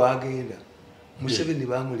 Twagenda. Museveni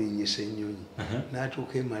bamulinnyisa ennyonyi.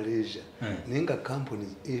 N'atuuka e Malaysia. Naye nga company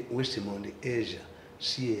Westmond Asia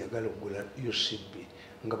si eyagala okugula UCP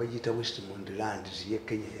nga bagiyita Westmond Lands ye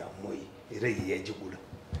Kenya ya Moi era ye yagigula.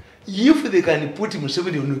 If they can put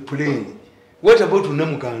Museveni on a plane, what about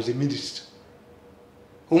Namuganza minister?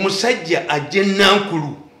 Omusajja ajje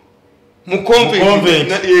nankulu mu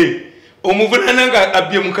convent omuvunana nga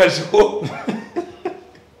abye mukazi wo.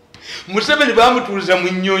 Museveni bamutuuza mu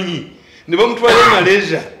nnyonyi ne bamutwala e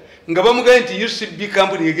Malaysia nga bamugamba nti UCB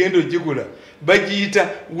company egenda ogigula bagiyita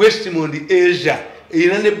Westmond Asia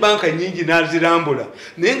era ne banka nyingi n'azirambula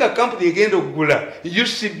naye nga company egenda okugula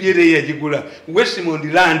UCB era yagigula Westmond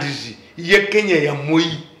Lands ye Kenya ya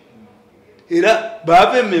Moi era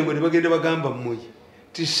baava emengo ne bagenda bagamba Moi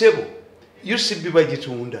ti sebo UCB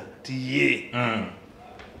bagitunda ti ye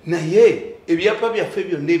naye ebyapa byaffe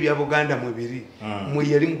byonna ebya Buganda mu biri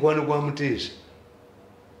Moi yali mukwano gwa Muteesa.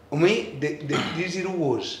 These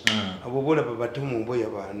rules abobola babatomu mboya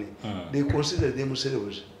bane they consider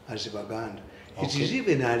themselves as Baganda. It is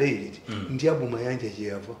even alleged nti Abu Mayanja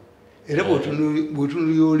yava era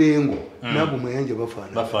bwotunu yolengo n'Abu Mayanja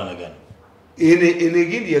bafana gana ene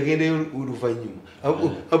gindi yagenda oluvanyuma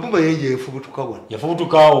Abu Mayanja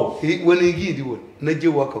yafubutukawo wane gindi wona najje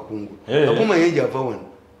wakakungu Abu Mayanja ava wano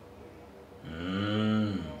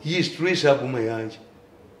he is trace Abu Mayanja.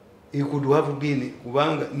 He could have been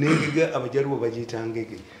kubanga nengiga abajaluwo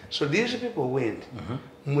bagitangege. So these people went.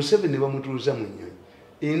 Museveni bamutuuza mu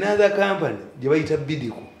nnyonyi. Another company gye bayita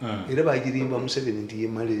Bidiko era bagirimba Museveni nti ye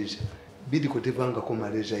Malaysia. Bidiko tevangako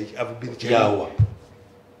Malaysia yawa.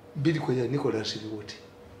 Bidiko ya Nicholas Biwott.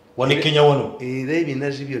 Wane Kenya wano. Era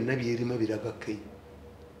ebinazi byonna byerima biraga Kenya.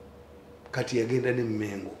 Kati yagenda ne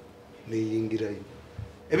Mmengo neyingirayo.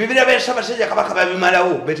 Ebibira by'Ssabasajja Kabaka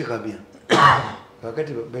babimalawo bete kabya.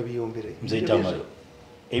 kakati babiyombere mzee Tamale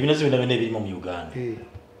ebinazi bina bine birimo mu Uganda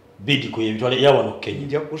bidi ko yebitwale yawano Kenya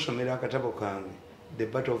nja kusomera akatabo kange the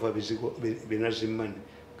battle of abizigo binazimane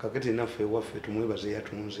kakati naffe waffe tumwebaze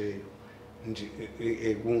yatunzeeyo nti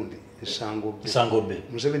egundi Sangobbe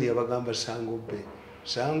Museveni yabagamba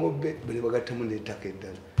Sangobbe bali bagattamu n'ettaka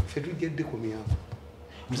eddala ffe tujjadde ku myaka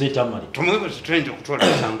mzee Tamale tumwebaze tuyinza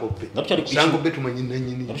okutwala Sangobbe tumanyi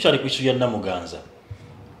nannyini nakukyali ku issue ya Namuganza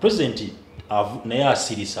president naye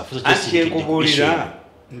asirisa afuza kyesirikidde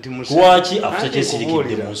nti lwaki afuza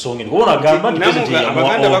kyesirikidde mu nsonga kubona agamba nti president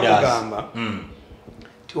yamuwa orders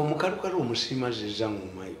ti omukalukalu omusiimaziza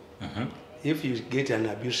ngumayo if you get an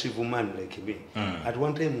abusive man like me at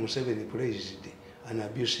one time Museveni praised an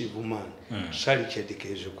abusive man Sali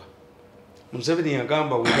Kyedikezuka Museveni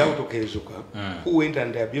yagamba without Kezuka who went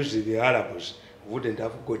and abused the Arabs wouldn't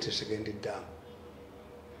have got a second term.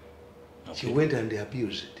 She went and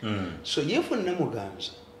abused so yefu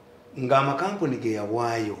Namuganza ng'amakampuni ge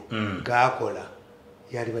yawaayo gaakola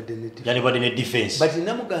yali badde ne defense but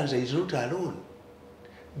Namuganza is not alone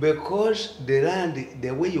because the land, the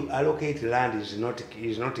way you allocate land is not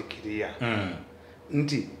clear.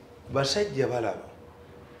 Nti basajja balaba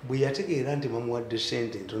bwe yategeera nti bamuwadde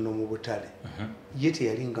ssente ntono mu butale ye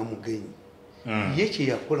teyalinga mugenyi ye kye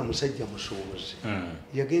yakola musajja musuubuzi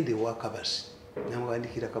yagenda ewa Kabasi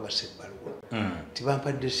namwandikira Kabasi ebbaluwa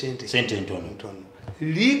tibampadde ssente ntono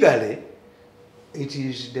legally it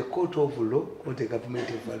is the court of law not the government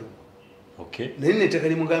of value. Okay. Naye nettaka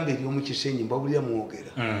limugamba ery'omu Kisenyi mbawulira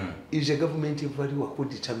mwogera is a government value who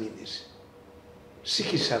determines si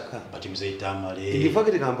Kisaka but mzee Tamale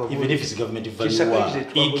even if it's government value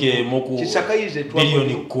ike moku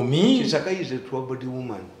bilioni 10 Kisaka is a troubled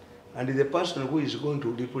woman and the person who is going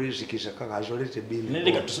to replace Kisaka has already been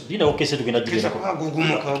dina okese tugenda kesi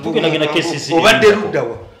obadde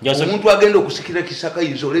luddawa omuntu agenda okusikira Kisaka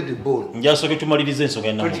is already born njasoke tumalirize ensonga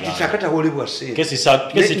ya Namuganza Kisaka tawolebwa ssente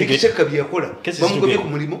kesi Kisaka byakola bamugobye ku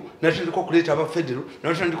mulimu natandika okuleeta aba federal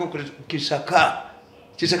natandika okuleeta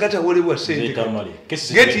Kisaka tawolebwa ssente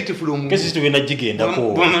get it from kesi tugenda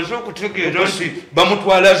jigendako bamaze okutegeera nti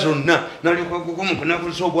bamutwala zonna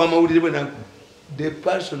nalikunakusa obwamawulire bwe the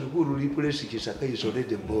person who will replace Kisaka is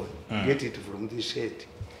already born. Get it from this head.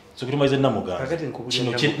 So kutumaize Namuganza.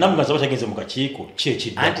 Namuganza batagenze mu kakiiko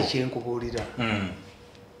kyekiddako. Anti kyenkubulira.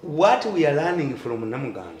 What we are learning from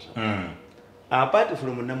Namuganza, apart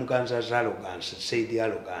from Namuganza's arrogance, say the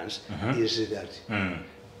arrogance, is that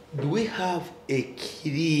do we have a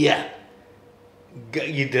clear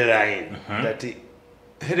guideline that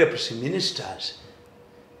helps ministers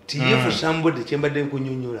to give somebody chembadde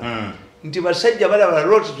kunyonyola? Nti basajja balaba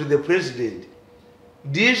wrote to the president,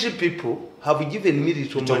 these people have given me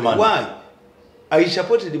this money. Why? I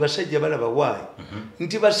supported basajja balaba. Why?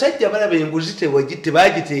 Nti basajja balaba enguzi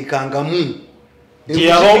tebagiteekangamu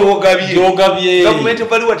yogabye government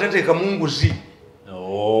value atateekamu nguzi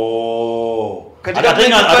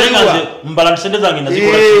mbala nsende zange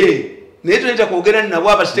nazikola naye tuyinza kwogera nabo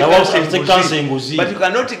aba state council enguzi but you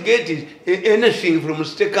cannot get anything from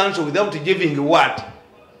state council without giving what?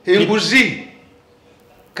 Enguzi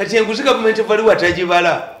kati enguzi government value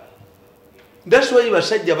atajibala. That's why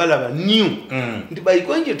basajja balaba new nti by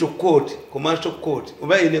going to court, commercial court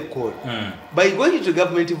oba ine court, by going to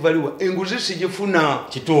government value enguzi sijifuna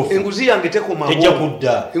enguzi yange teko mabo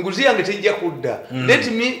enguzi yange tejja kudda.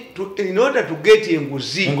 Let me in order to get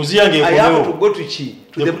enguzi yange I have to go to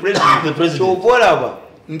the president so volaba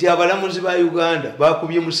nti abalamuzi ba Uganda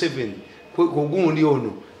bakubye Museveni kugundi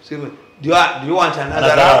ono do you want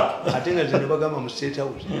another rap? I think as a state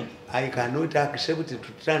house, I cannot accept to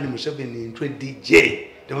turn Museveni into a DJ.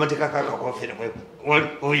 The Matakaka coffee.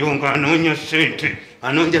 Oh, you can your saint.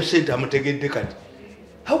 I know your saint. I'm taking the cut.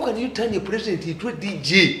 How can you turn your president into a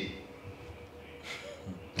DJ?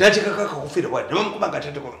 That's a coffee. What? Don't come back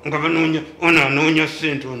at no, your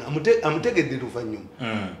saint. I'm taking the Rufanium.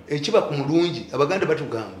 A chiba kumurunji, Abaganda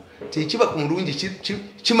Batugam. Chiba kumurunji,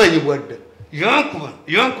 Chimanyi word.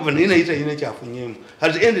 Yankuban ina kyafunyemu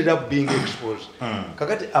has ended up being exposed.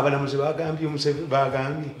 Kakati abalamuzi bagambye Museveni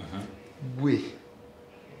bagambye gwe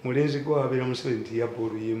mulenzi gwa abira Museveni tiyabba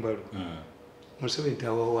oluyimbalu Museveni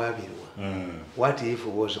tawawabirwa. What if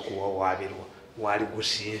was kuwawabirwa wali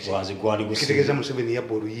gusinze kitegeeza Museveni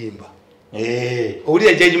yabba oluyimba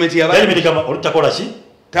owulira judgment yabantu kama olutakola ki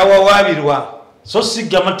tawawabirwa so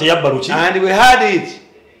sigama teyabba luki and we had it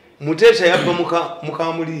Mutesa yabba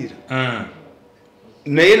mukamulira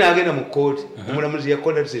naye nagenda mu kooti omulamuzi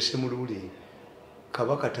yakola sesemu luli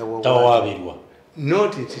kabaka tawawabirwa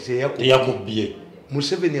not nti teyakubbye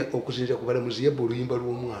Museveni okusinza ku balamuzi yabba oluyimba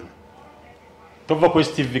lw'omwana tova ku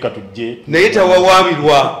Steve katujje naye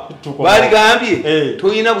tawawabirwa baligambye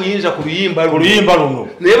toyina buyinza ku luyimba luno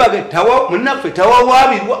naye bage munnaffe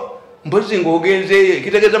tawawabirwa mpozi ng'ogenzeeyo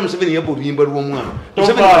ekitegeeza Museveni yabba oluyimba lw'omwana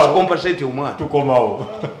Museveni asikompaseti omwana tukomawo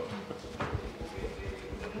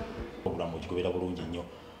obulamu kigobera bulungi nnyo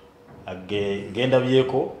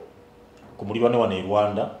gendabyeko ku mulirwane wano e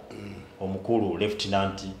Rwanda omukulu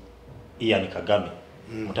Lieutenant Ian Kagame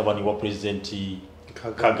mutabani wa President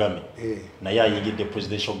Kagame naye ayingidde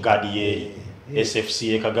presidential guard ye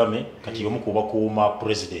SFCA Kagame kati yomu kuba kuuma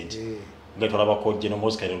president nga tulabako General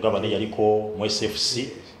Mosca Rugaba ne yaliko mu SFC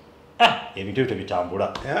ebintu ebyo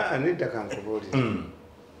bitambula anedda kankubulira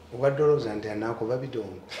wadoloza nti anakuba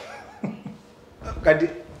bidongo kati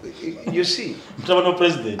you see mutabani wa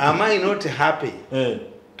president am I not happy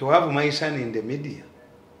to have my son in the media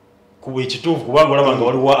kuba ekituufu kubanga olabanga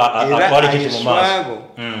waliwo akwali mu maaso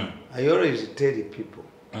I always tell people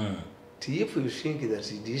if you think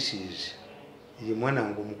that this is mwana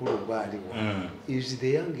wangu mukulu gwaliwo is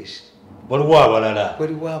the youngest waliwo abalala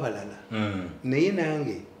naye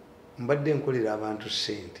nange mbadde nkolera abantu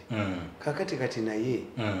ssente kakati kati naye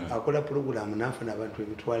akola pulogulaamu n'afuna abantu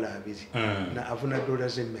 $200 na afuna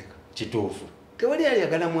 $1 emmeka kituufu tewali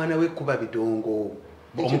ayagala mwana we kuba bidongo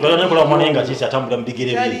omuntu alinakola omwana nga kisi atambula mu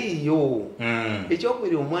bigere bye taliyo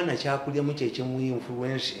ekyokubiri omwana kyakulyamu kyekimu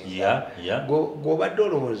influence g'obadde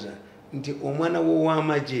olowooza nti omwana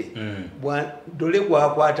w'ow'amagye dole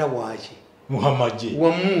gwakwata bwaki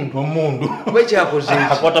wamundu oba kyakoze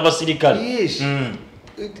akwata basirikale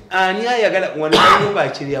ani ayagala wano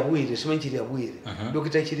bakirya bwire simanyi kirya bwire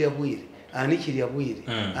dokita kirya bwire ani kirya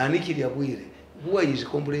bwire who is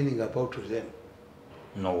complaining about them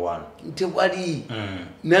no one tewali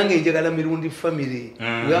nange njagala Mirundi family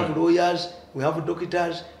we have lawyers we have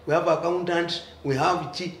doctors we have accountants we have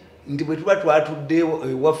nti bwe tuba twatudde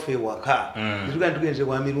waffe waka tuga tugenze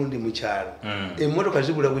wa Mirundi mu kyalo emmotoka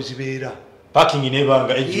zibula bwe zibeera parking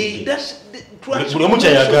nebanga ejjudde buli omu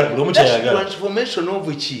kyayagala transformation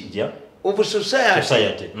of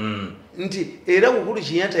society nti era bukulu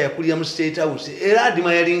Kenyatta yakulira mu State House era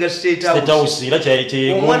adima yalinga State House era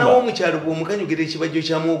kyayegomba omwana w'omukyalo bw'omukanyugira ekibajjo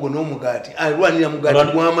kya muwogo n'omugaati alwanira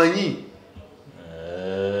mugaati gwamanyi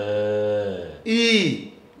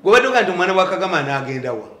gwobadde oga nti omwana wa Kagame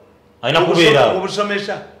anaagendawa alina kubeera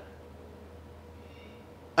obusomesa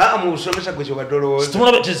mu busomesa gwe kyobadde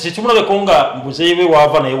olowooza situmulabeko nga mbuzeeyiwe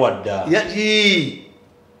waava naye wadda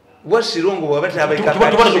wasirongo bwaba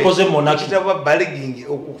tukoze monakitaba baliging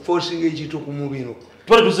okuforcing ekintu ku mubino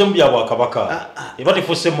twali tuze mu byabwa kabaka eba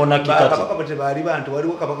tefose monaki kati kabaka bate bali bantu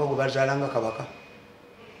waliwo kabaka gwe bazalanga kabaka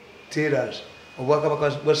teras obwa kabaka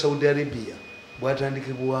bwa Saudi Arabia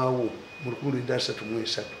bwatandikibwawo mu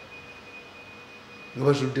 1933 nga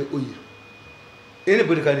bazudde oil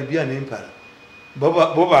anybody can be an emperor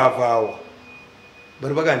boba avaawa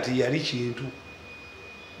bali baga nti yali kintu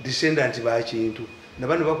descendant ba kintu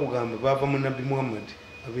nabano bakugamba bava mu Nabi Muhammad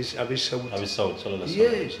abe Saudi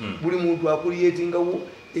yes buli muntu akulietingawo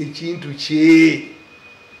ekintu kye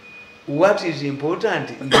what is important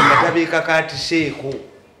nga tabeka kati seeko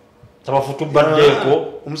tabafutu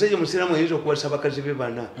baddeko omusajja musiramu ayinza okuwasa bakazi be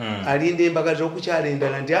bana alinda embaga z'okukyala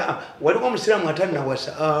endala nti waliwo omusiramu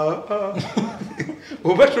atannawasa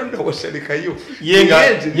oba tonnawasarekayo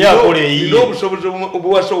n'obusobozi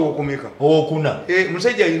obuwasa owokumeka owokuna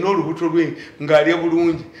musajja alina olubuto lwe ng'alya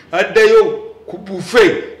bulungi addayo ku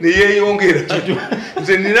bufe neyeyongera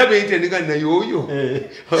nze nina beite ndiga nayooyo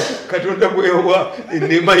katonda bwewa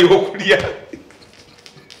enema y'okulya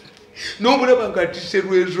n'omulaba ng'atisse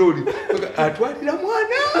lwezooli atwalira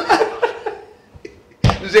mwana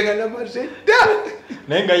nze nga namaze dda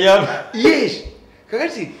naye nga yaba yes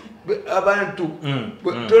kakati abantu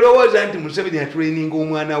tolowooza nti Museveni atraininga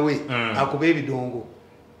omwana we akuba ebidongo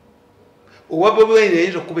owa Bobi Wine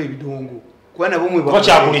ayinza okukuba ebidongo kuba nabo mwe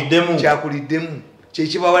kyakuliddemu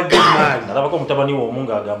kyekibawadde emaali nalabako omutabani w'omu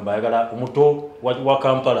ng'agamba ayagala omuto wa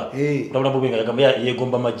Kampala mutabani wa Bobi Wine agamba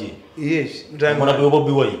yegomba magye omwana gwe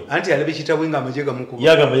Bobi Wine anti alabe kitaawe ng'amagye gamukuba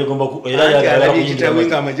yagamba yegomba era yagala kitaawe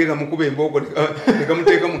ng'amagye gamukuba embooko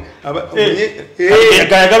negamuteekamu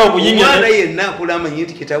yagala okuyingira omwana yenna akula amanyi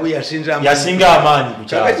nti kitaawe yasinga amaanyi ku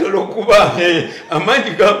kyalo kakati olw'okuba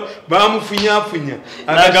amaanyi bamufunyaafunya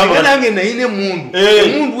agasinga nange nayina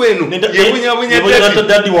emundu eno yebunyabunya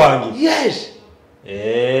daddi wange yes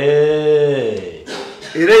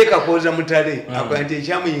era yekakooza mutale akola nti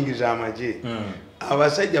ekyamuyingiza amagye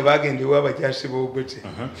abasajja bagenda ewa abakyasi b'ogote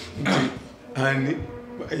nti ani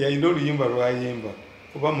yalina oluyimba lwayimba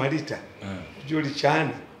oba malita gyoli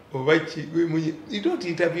kyana oba you don't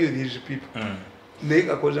interview these people naye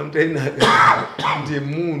kakooza mutale nti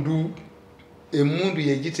emundu emundu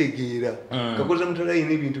yagitegeera Kakoza Mutale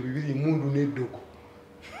ayina ebintu bibiri emundu n'eddoko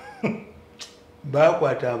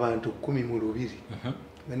bakwata abantu 12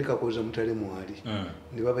 bani Kakoza Mutale mwali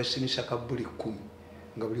ne babasimisa kabbuli 10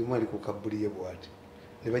 nga buli mwali ku kabbuli ye bwati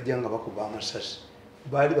ne bajja nga bakuba amasasi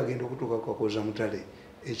baali bagenda okutuuka ku Kakoza Mutale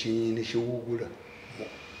ekinyinyi ne kiwugula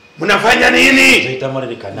munafanya nini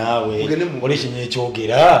zaitamaleeka naawe oli ekinyinyi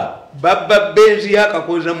kyogera baba benzi ya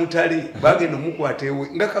Kakoza Mutale bagenda omukwata ewe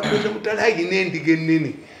nga Kakoza Mutale ayina endiga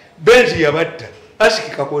ennene benzi yabatta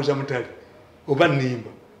asiki Kakoza Mutale oba nnimba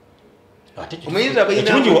omuyiza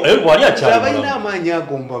abalina amaanyi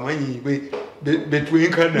agomba amanyi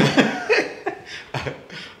betwenkana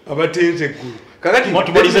abatenze eggulu kakati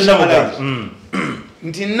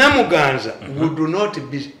nti Namuganza would not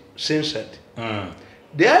be censored.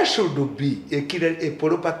 There should be a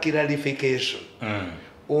proper clarification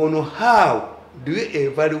on how do you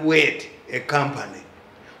evaluate a company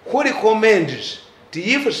who recommends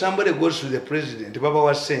if somebody goes to the president Baba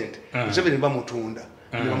was sent Museveni bamutunda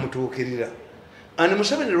bamutuukirira and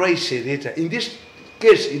Museveni writes a letter. In this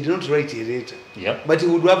case he did not write a letter, but he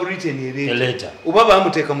would have written a letter. Oba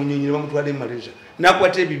bamuteeka mu nnyonyi bamutwala e Malaysia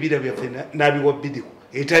nakwata ebibira byaffe n'abiwa Bidiko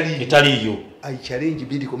etaliyo. I challenge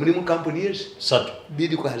Bidiko. Mulimu company yes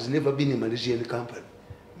Bidiko has never been a Malaysian company,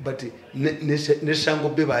 but ne Sango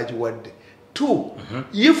be bagiwadde. 2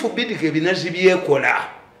 if Bidiko ebinazi byekola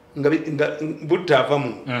nga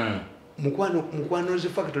butaavamu Mukwano's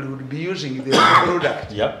factory would be using the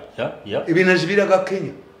product. Ebinazi biraga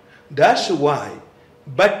Kenya. That's why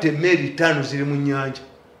batte meri 5 ziri mu nyanja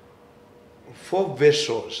 4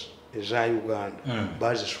 vessels eza Uganda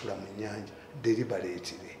bazisula mu nyanja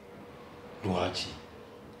deliberately. Lwaki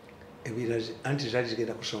ebinazi anti zaali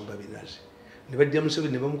zigenda kusomba binazi ne bajja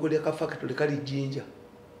Museveni ne bamukolera ka factory kali Jinja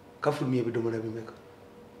kafulumya ebidomola bimeka.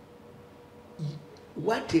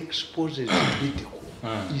 What exposes Bidiko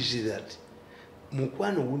is that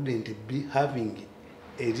Mukwano wouldn't be having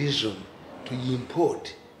a reason to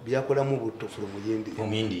import byakolamu butto from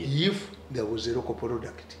India if there was a local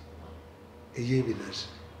product. Eyebinazi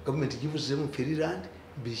government gives them free land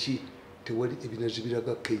biki tewali ebinazi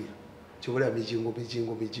biraga Kenya kyobola mijingo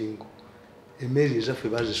emeri ezaffe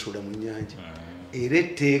bazisula mu nyanja era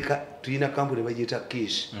etteeka tulina kampuni bagiyita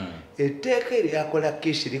Kiss etteeka eryakola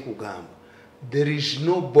Kiss likugamba there is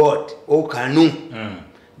no boat or canoe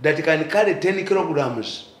that can carry 10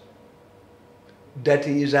 kilograms that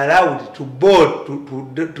is allowed to board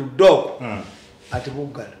to dock at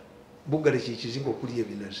Bugala chichizingo okuli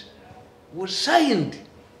ebinazi was signed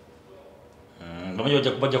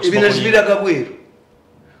ebinazi biraga bweru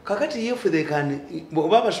kakati if they can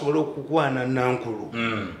oba basobola okukwana nankulu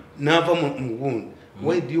n'ava mu gundi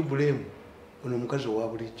why do you blame ono omukazi owa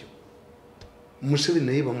bulijjo Museveni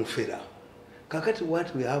naye bamufera. Kakati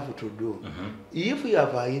what we have to do if we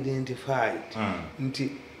have identified the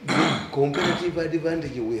competitive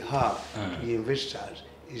advantage we have the investors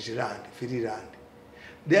is land, free land,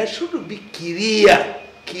 there should be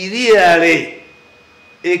clearly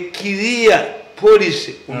a clear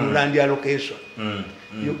policy on land allocation.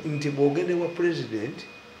 Nti bwogende wa president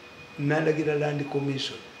nalagira land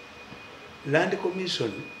commission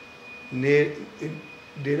ne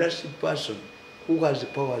the last person who has the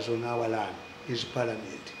powers on our land is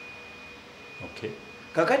parliament. Okay.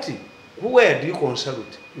 Kakati, where do you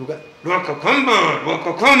consult? You got Wakakombo.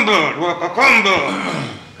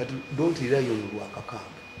 But don't rely on Wakakombo.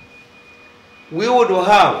 We would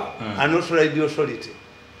have an authority.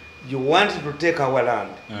 You want to take our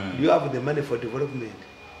land. You have the money for development.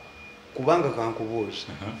 Kubanga kankubuza.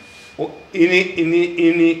 In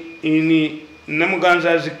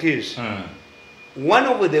Namuganza's case, one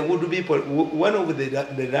of the would people, one of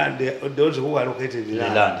the land, those who are located in the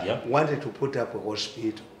land, wanted to put up a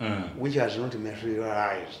hospital, which has not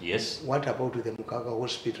materialized. Yes. What about the Mukaga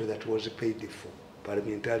hospital that was paid for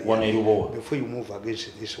parliamentary before you move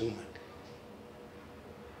against this woman?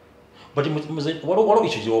 But what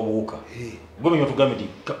is your work? Women to Gamidi,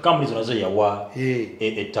 companies on Zayawa,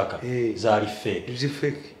 a taka, Zari fake. Is it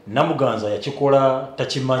fake? Namuganza, Chikola,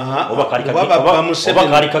 Tachimani, Obakarika,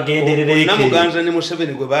 Namuganza, and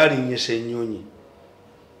Museveni Gobari in Yesenyoni.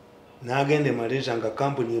 Nagan de Marizanga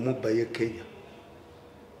company moved by Kenya.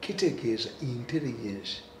 Kitekes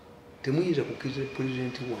intelligence. Temuiza kukiza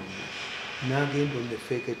president one. Nagan on the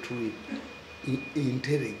fake tree.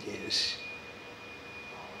 Intelligence.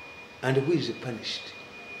 And who is punished?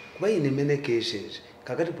 Why in many cases,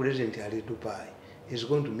 Kakati President Ali Dubai is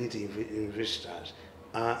going to meet investors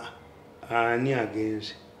near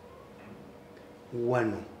against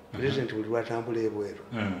one. President will Ratambule Ebuero,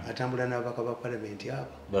 Atambula Navaka Parliament Yaba,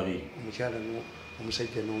 Muchala no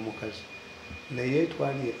Musaka no Mokas, naye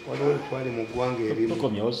waliwo twali mu ggwanga erimu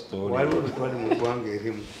waliwo twali mu ggwanga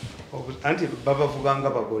erimu anti babavuganga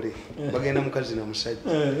bagole bagenda mukazi na musajja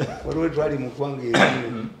waliwo twali mu ggwanga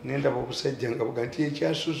erimu nendaba obusajja nga buga nti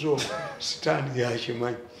ekyasuza sitaani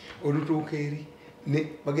yakimanyi olutuuka eri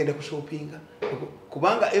bagenda kushopinga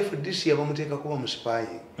kubanga FDC yabamuteeka kuba mu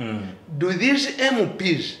spying. Do these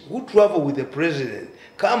MPs who travel with the president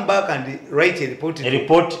come back and write a report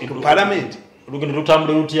to parliament?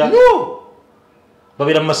 No.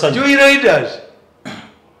 Joyriders.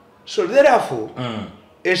 So therefore,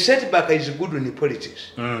 a setback is good in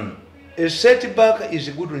politics. A setback is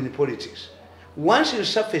good in politics. Once you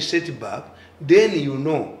suffer a setback, then you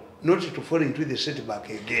know not to fall into the setback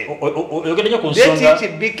again. Let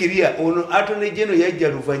it be clear. Attorney General yajja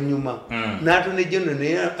luvanyuma. N'Attorney General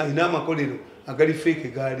naye alina amakolero agali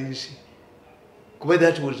fake galisi. Kuba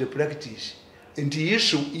that was the practice. Nti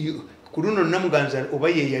Yesu kuruno namuganza oba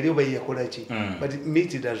ye yali oba yakola ki. But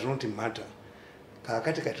it does not matter.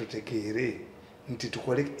 Kakati katutekeere nti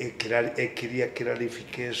tukole a clear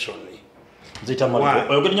clarification. In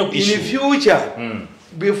future,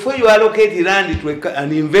 before you allocate land to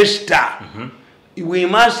an investor, we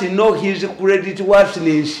must know his credit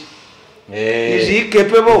worthiness. Is he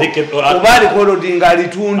capable? Obali kolodinga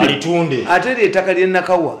alitunde. Ateri ettaka lye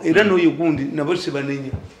Nakawa era no Uganda nabo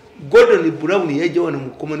sibanenya. Gordon Brown yajja wano mu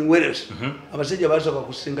Commonwealth. Abasajja basooka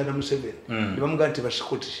kusingana Museveni. Nibamuga nti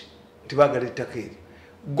Scottish. Tibagala ettaka eryo.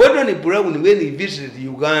 Gordon Brown, when he visited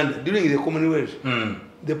Uganda during the Commonwealth,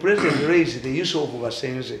 the president raised the issue of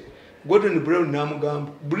Basenze. Gordon Brown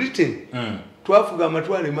namugamba Britain twafuga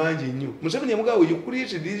amatwale mangi nnyo. Museveni yamugawo you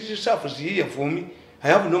created this stuff here for me. I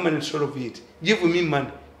have no money to solve it. Give me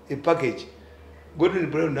money, a package. Gordon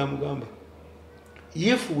Brown namugamba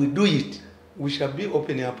if we do it, we shall be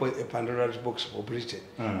opening up a Pandora's box for Britain.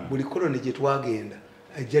 Buli colony gye twagenda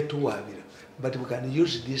ajja tuwaabira. But we can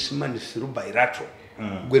use this money through bilateral.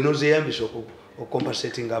 Gwe nozeyambisa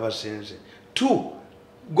compensating abasenze. 2.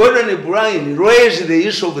 Gordon Brown raised the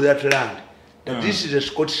issue of that land. That this is a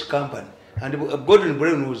Scottish company. And Gordon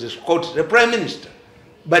Brown was the Prime Minister.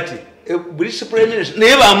 But British Prime Minister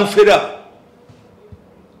never amufera.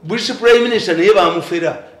 British Prime Minister never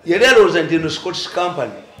amufera. Yali was a Scottish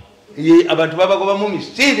company. Abantu babagoba mu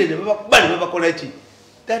misinde ne babakola ki.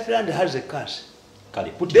 That land has a curse.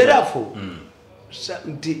 Therefore,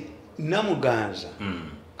 nti namuganza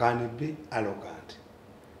can be arrogant.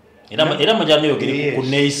 Era majani yogeri ku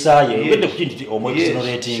neisaye ogende kukinti omwekisono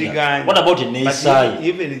rating. What about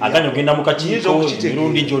neisaye? Aganya ogenda mu kakiiko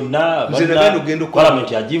Mirundi gyonna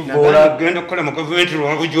parliament yagivoola genda kukola mu government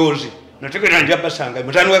lwabujozi. Nategera nja basanga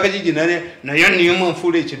mutani wakajiji na yannimu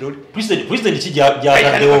mfule ekidoli. President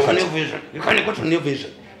kijataddewo kati. You can go to new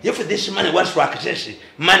vision. If this money wants to access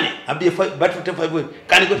money, I'll be but to 5 ways.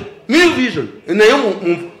 Can you go to new vision? Nayo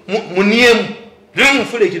muniemu. Ndio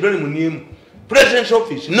mfule ekidoli muniemu. President's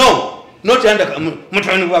office. No, not under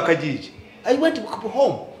Mutani Wakajiji. I went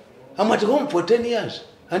home. I'm at home for 10 years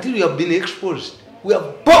until we have been exposed. We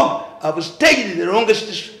have both have staged the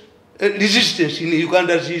longest resistance in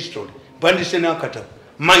Uganda's history. Bandise Nkata,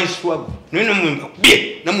 my swag. No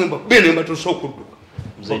mwimba nemba to sokudu.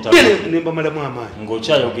 Nemba madamu amani.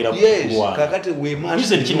 Ngochayogera kuwa. Kakati we must.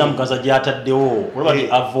 President Kinamkaza gyataddewo. Olaba ni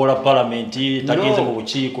avola parliament tagenze mu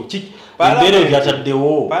bukiiko. Imbere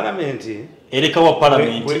gyataddewo. Parliament. Erekawa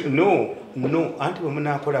parliament. No, anti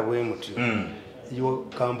bamuna akola bwe mutyo. Yo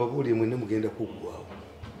kamba buli mwene mugenda kugwawo.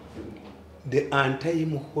 The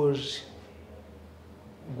anti-time was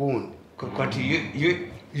gone. Kati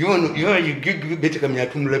you give Beticam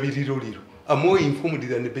yatunula biriro liro. I'm more informed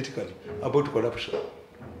than the Beticam about corruption.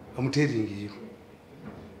 I'm telling you.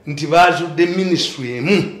 Ntibazo the ministry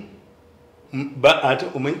but at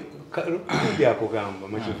yako gamba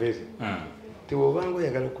machivezi. Tiwobango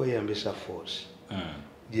yagala kweyambisa force.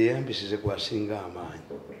 Gyeyambisize kwasinga amaanyi.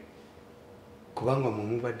 Kubanga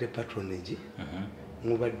mubadde patronage.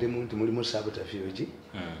 Mubaddemu nti mulimu sabotage.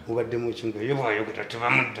 Mubaddemu ekintu yebwayogera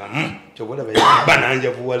tebamuddamu. Kyobola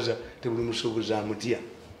bananja buwaza tebuli musuubuza amutya.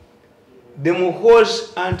 The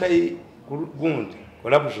muhos anti-gundi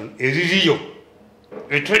corruption eririyo.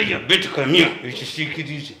 Etali ya Beticam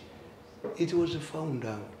ekisiikirize. It was found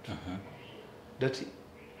out that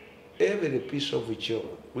every piece of chalk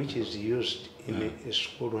which is used in a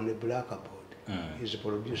school on a blackboard is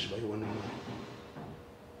produced by one man.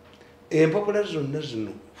 In popular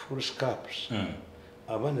zone, full scarps,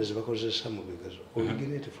 Abanas bakozesa mu bigazo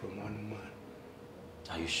originate from one man.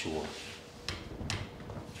 Are you sure?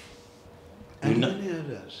 And many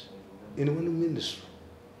others in one ministry.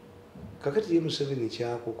 Kakati ye Museveni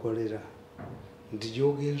kyakukolera nti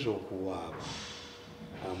gy'ogenza okuwaaba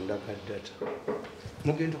amulaga data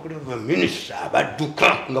mugenda okulaba minisita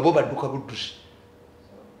abadduka nga bo badduka buddusi.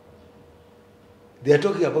 They are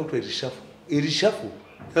talking about erishafu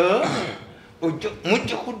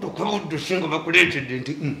mujja kudduka buddusi nga bakuleetedde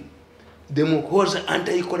nti Democracy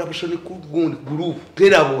anti-corruption group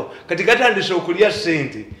terabwa kati gatandise okulya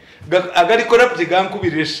ssente agali corrupt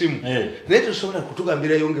gankubira essimu naye tosobola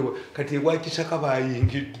kutugambira yongebwa kati ewa Kisaka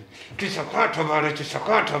bayingidde Kisaka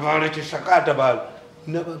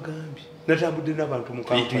nabagambye natambudde n'abantu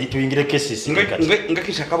tuyingire kesisi nga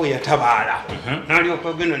Kisaka bwe yatabaala n'alyoka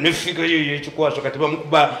agenda nefiga yeyo ekikwaso kati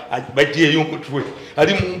bamukuba bajeeyo omutwe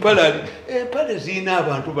ali mu empale zirina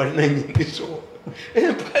abantu bannanyinizo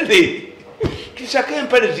empale Kisaka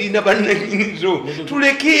empale zirina bannanyinizo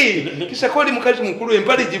tuleke Kisaka oli mukazi mukulu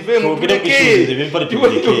empale giveemu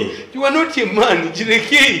tuleke you are not a man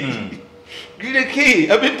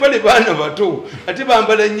gireke abempale baana bato ate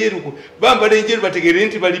bambala nyeruko bambala enjeru bategere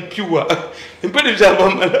nti bali pure empale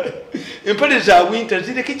empale za winter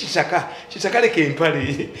zireke Kisaka leke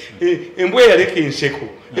empale embwe yaleke enseko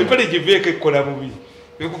empale giveeko ekola bubi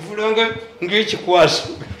ekufulanga ng'ekikwaso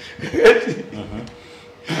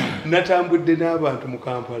natambudde n'abantu mu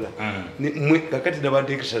Kampala kakati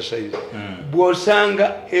n'abantu exercise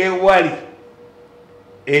bw'osanga ewali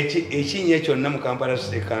ekinnya kyonna mu Kampala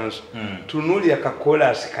City Council tunuulira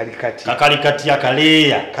kakolasi kali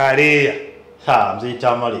kaleeya mzee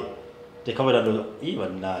Tamale tekabera ndo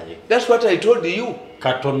naye. That's what I told you.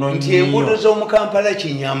 Katono nti enguudo z'omu Kampala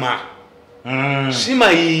kinyama si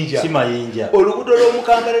mayinja oluguudo lw'omu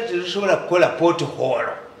Kampala terusobola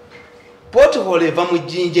kukola pothole eva mu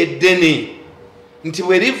jjinja eddene nti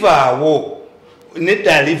bwe livaawo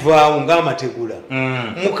nedda livaawo ng'amategula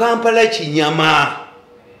mu Kampala kinyama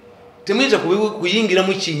temuyinza kuyingira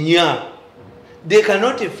mu kinya. They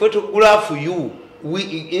cannot photograph you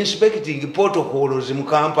inspecting potholes mu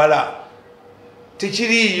Kampala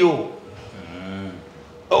tekiriiyo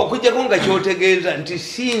okujjako nga kyotegeeza nti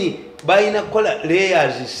siini balina kukola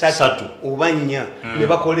layers 3 oba 4 ne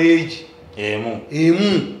bakola eki emu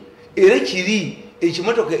era kiri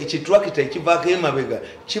ekimotoka ekitrakita ekivaako emabega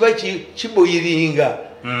kiba kiboyiringa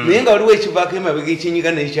naye nga waliwo ekivaako emabega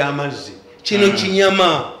ekinyiga n'ekyamazzi kino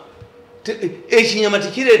kinyama ekinyama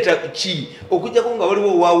tekireeta okujjako nga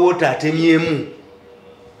waliwo owa woota atemyemu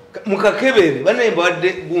mukakebere banaye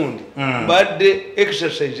mbadde gundi mbadde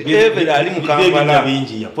exercise evera ali mu Kampala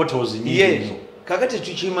yes kakati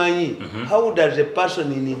tukimanyi how does a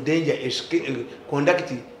person in danger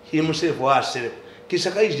conduct himself or herself.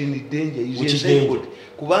 Kisaka is in danger is in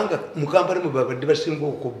kubanga mu Kampala mwe babadde basinga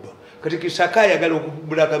okubba kati Kisaka ayagala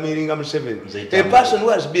okubulakamiringa mu 7 a person who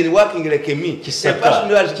has been working like me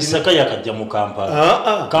Kisaka yakajja mu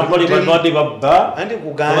Kampala Kampala babadde babba andi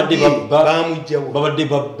kugambye babadde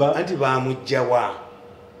anti bamujjawa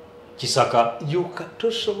Kisaka yuka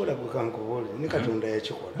tosobola kukankobole ne Katonda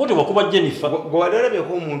yakikola bote wakuba Jennifer gwadalabye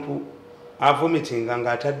ko omuntu avomitinga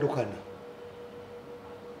nga ataddukana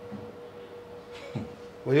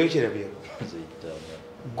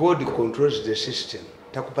God controls the system.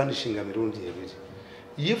 Takupanishinga mirundi ebiri.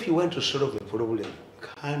 If you want to solve a problem,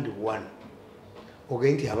 hand one.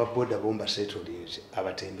 Ogenti aba boda bomba settled is,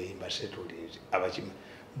 abatembe imba settled is, abachima.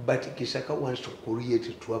 But Kisaka wants to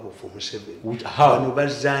create trouble from 7. How? Bano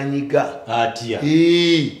bazanyiga. Atia.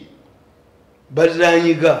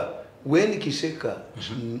 Bazanyiga. When Kisaka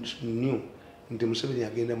knew nti Museveni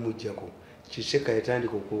agenda mujjako, Kisaka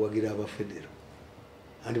yatandika okuwagira aba federal.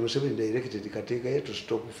 And Museveni directed Kateeka to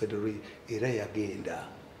stop federal era yagenda.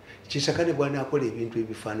 Kisaka ne bwana akola ebintu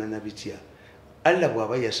ebifaanana bitya. Allah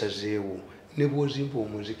bw'aba yasazeewo ne bw'ozimba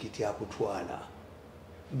omuzikiti akutwala.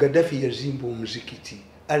 Gaddafi yazimba omuzikiti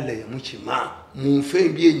Allah yamukima mu nfe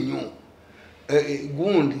mbi ennyo.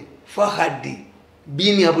 Gundi Fahadi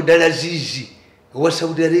bin Abdulaziz wa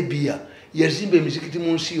Saudi Arabia yazimba emizikiti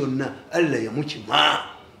mu nsi yonna Allah yamukima.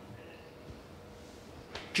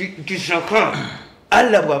 Kisaka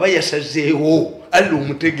Allah bw'aba yasazeewo Allah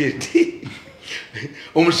omutegete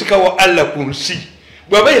omusika wa Allah ku nsi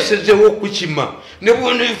bw'aba yasazeewo okukima ne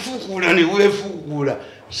bw'ona efuukuula ne weefuukuula.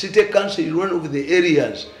 City Council is one of the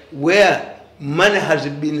areas where money has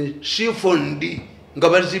been siphoned nga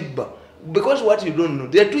bazibba. Because what you don't know,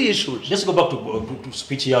 there are two issues. Let's go back to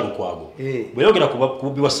speech ya Lukwago. Bweyogera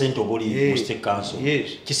kubiwa sente obuli mu State Council.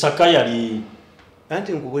 Kisaka yali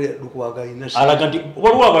anti nkubuli Lukwago ina alaga nti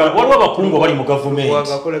waliwo abakungu bali mu government.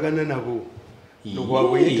 Lukwago akolagana nabo.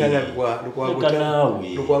 Lukwago yitalagwa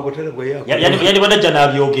Lukwago talagwa yako. Yani badajja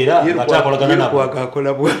nabyogera atakolagana nabo. Lukwago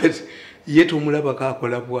akola bwati. Yetu mulaba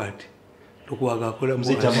kakola bwati. Lukwago akola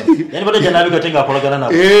bwati. Yani badajja nabyogera tenga akolagana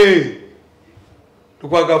nabo.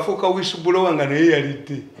 Lukwago afuuka whistleblower nga naye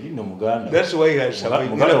yalidde. Alino Muganda. That's why I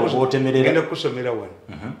survived. Muganda obotemerera. Ngenda kusomera wano.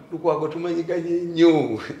 Lukwago tumanyiganye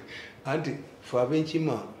nnyo. Anti fe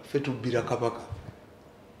ab'enkima fe tubbira kabaka.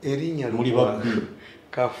 Erinnya Lukwago.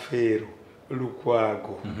 Kafeero.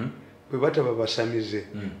 Lukwago. Bwe bataba basamize.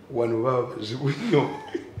 Wano baba bazibu nnyo.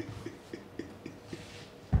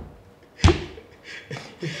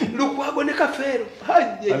 Lukwago ne Kafeero.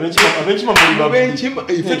 Ab'enkima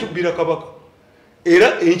fe tubbira kabaka.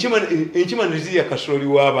 Era enkima neziya kasooli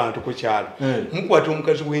w'abantu ku kyalo. Mukwata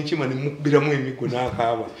omukazi w'enkima ne mukubiramu emigo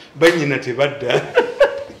n'akaaba. Bannyina tebadda.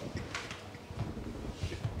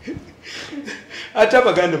 Ate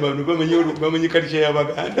Abaganda bano bamanyi kalicha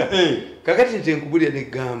y'Abaganda. Kakati nti nkubulira ne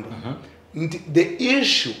gamba. The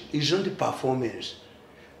issue is not the performance.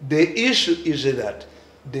 The issue is that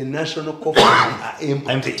the national coffers are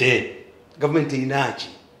empty. Government inachi.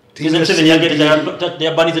 That's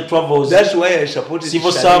why I supported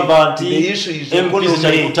civil servant. The issue is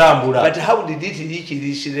economy. But how did it reach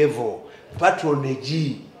this level?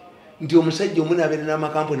 Patronage. Nti omusajja omuna abeera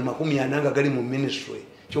n'amakampuni 40 gali mu ministry.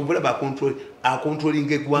 Kyovula ba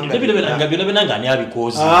controlling eggwanga.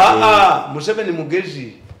 Museveni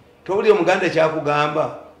mugezi. Tobuli Omuganda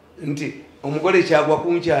kyakugamba nti omugole kyagwa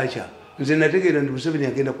kunkyakya. Nze nategeera nti Museveni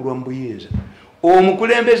agenda kulwa mu buyinza.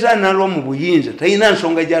 Omukulembeze analwa mu buyinza talina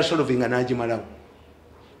nsonga gya solvinga n'agimalawo.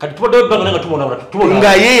 Kati tubadde banga tubona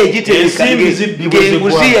nga ye yagitereka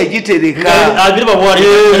ng'enguzi yagitereka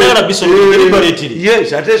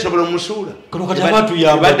yes ate esobola omusuula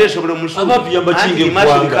badde esobola omusuula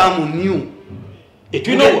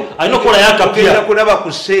alina okukola yakapya kulaba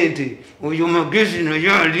ku ssente oyo magezi naye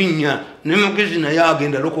alinnya ne magezi naye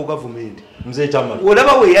agenda local government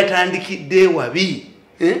olaba we yatandikidde wabi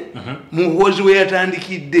muhoozi we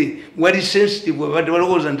yatandikidde wali sensitive abadde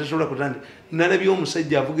balowooza ntasobola kutandika nalabye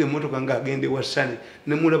omusajja avuga emmotoka ng'agenda ewa Sale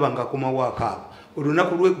ne mulaba ng'akomawo akaabo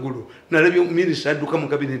olunaku lw'eggulu nalabye minisita adduka mu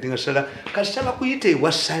kabineti nga Sala kasaba kuyita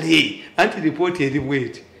ewa Sale anti ripooti eri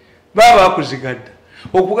bweti baba bakuzigadda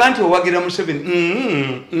okuga nti owagira Museveni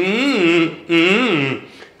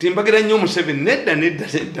timbagira nnyo Museveni nedda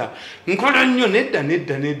nkola nnyo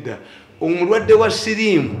nedda omulwadde wa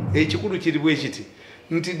siriimu ekikulu kiri bwe kiti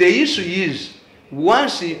nti the issue is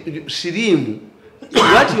once siriimu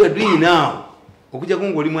what you are doing now okuja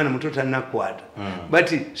kungo oli mwana muto tannakwata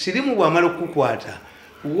but siriimu bw'amala okukwata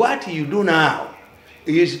what you do now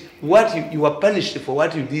is what you are punished for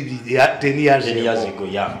what you did 10 years ago.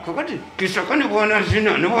 Kakati kisakani bwana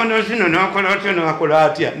zina nakola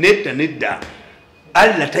atya nedda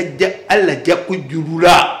Allah ajja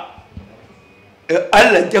kujulula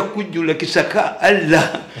Allah ajja kujulula kisaka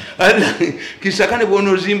Allah kisaka ne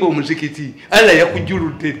bwono zimba omuzikiti Allah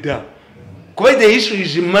yakujuludde dda kuba the issue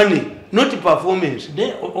is money not performance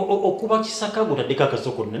okuba kisaka gutadeka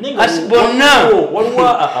kasoko nene bonna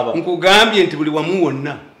nkugambye nti buli wamu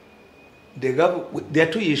wonna there are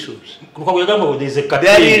two issues.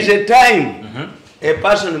 There is a time a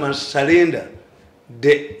person must surrender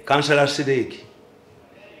the councillor stage.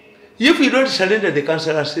 If you don't surrender the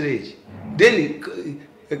councillor stage, then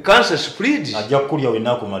cancer spreads.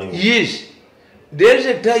 Yes. There is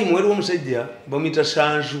a time where omusajja bamita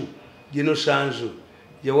Sanju, Gino Sanju,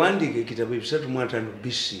 yawandiika ekitabo 3:5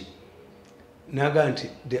 BC. Naga nti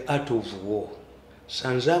the art of war.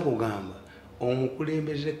 Sanza kugamba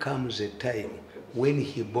omukulembeze comes a time when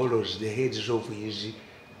he borrows the heads of his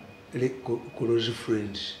close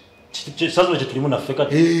friends.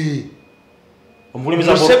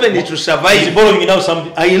 Museveni to survive.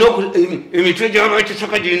 Emitwe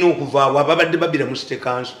gy'abakisaka girina okuvaawo ababadde babira mu state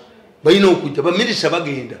council balina okujja baminisita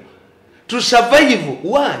bagenda to survive.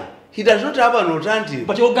 Why? He does not have an alternative.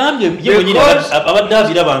 But ogambye ye mwenyini abadde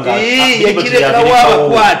abirabanga ekirekawo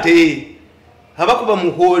abakwate abakuba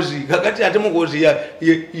muhoozi kakati ate muhoozi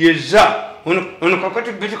yeza ono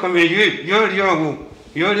kakati bitikameye yolyawo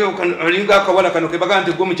alinga akawala kano kebaga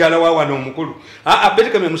nti gwe mukyala wa wano omukulu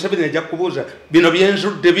betikame Museveni ajja kubuuza bino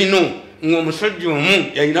byenzudde bino ng'omusajja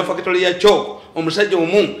omu yalina fakitole ya kyoko omusajja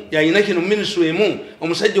omu yalina kino minisitule emu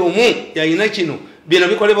omusajja omu yalina kino bino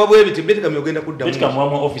bikolebwa bwe biti betikame ogenda kuddamu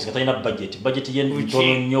betikamu office katayina budget ye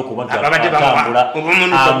ntono nnyo kuba nti atambula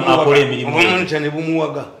akola emirimu obumunita ne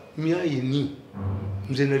bumuwaga myayini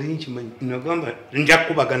nze nali nkimanyi nagamba nja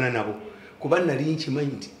kukubagana nabo kuba nali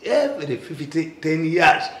nkimanyi nti every 10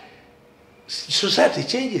 years society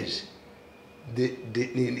changes.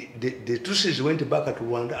 The Tutsis went back to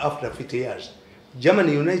Rwanda after 50 years.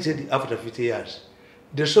 Germany united after 50 years.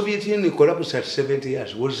 The Soviet Union collapsed at 70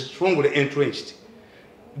 years, was strongly entrenched.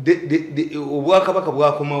 Obwakabaka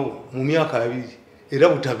bwakomawo mu myaka 2 era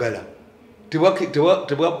butagala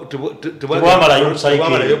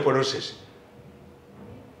tewamalayo process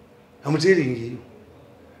amuteringiyo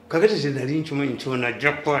kakati zinali nkimanyi kyona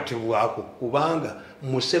ajja kukwatibwako kubanga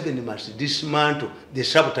Museveni must dismantle the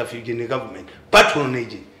subterfuge in the government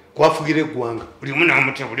patronage kwafugira eggwanga buli omu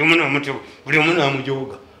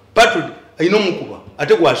n'amujoga patronage ayina omukuba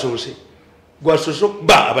ate gwasoose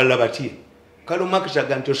okuba abalala batye kale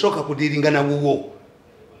omakisaga nti osooka kudiringa nawuwo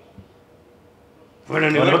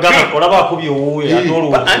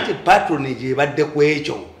anti patronage ebadde ku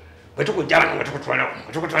ekyo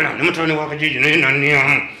nemutabani wakajiji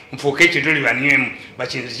naniamu mfuuke ekidoli baniemu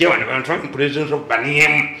bakinzije wano president of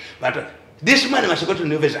baniemu this man must go to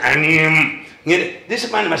university aniemu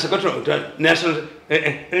this man must go to national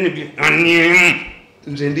aniemu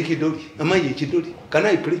nze ndi kidoli amaye ekidoli can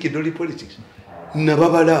I play kidoli politics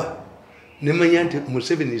nababala nemanya nti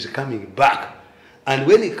Museveni is coming back and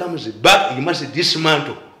when he comes back you must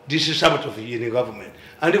dismantle this subterfuge in the government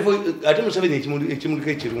and if ate Museveni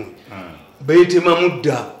ekimulika ekirungi bayitema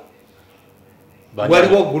mudda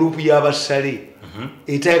waliwo gurupu y'abasale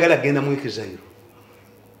etayagala genda mwekezayo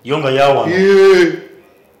yonga yawa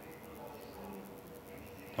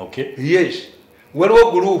okay yes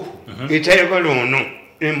waliwo gurupu etayagala ono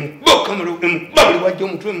emubabuli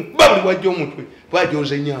wajja omutwe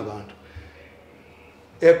bwajoze nnyo abantu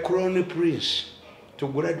a crown prince to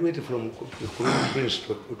graduate from a crown prince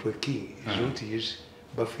to a king is not easy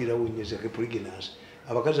bafiirawo nyeza repugnance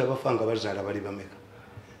abakazi abafanga bazaala bali bameka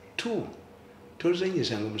 2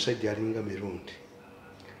 tozenyezanga musajja alinga Mirundi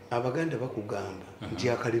abaganda bakugamba nti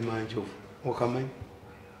akalimanjovu okamanyi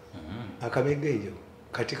akabega enjovu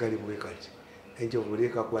kati kali bwe kati enjovu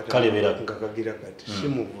lekakwata nga kagira kati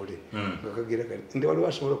simuvule nga kagira kati ndi waliwo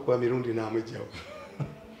asobola okuba Mirundi n'amugyawo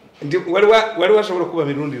ndi waliwo asobola okuba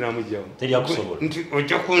Mirundi n'amugyawo nti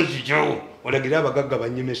ojja kunzijawo olagira abagagga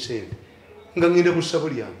banyime sente nga ngenda ku ssabo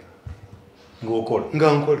lyange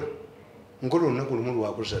nga nkola olunaku lumu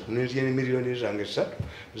lwakusatu nezya miliyoni zange 3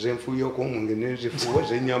 zenfuuya okwomwenge nezifuuwa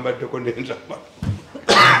zenyambaddeko nenzamba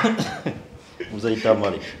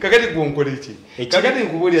kakati gwonkola eki kakati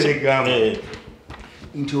nkubulya negamba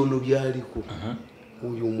nti ono byaliko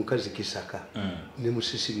oyo omukazi Kisaka ne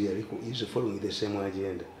Musisi byaliko is following the same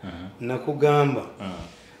agenda nakugamba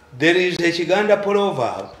there is a Kiganda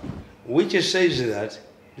proverb which says that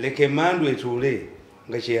like a man wetule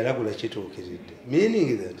nga kyeyalagula kituukiridde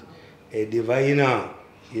meaning that a diviner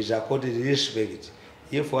is accorded respect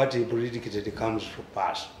if what he predicted comes to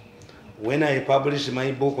pass. When I published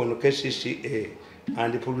my book on KCCA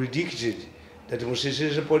and predicted that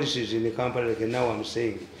Musisi's policies in the Kampala, like now I'm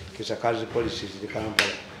saying Kisaka's policies in the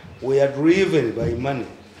Kampala, we are driven by money,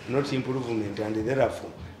 not improvement, and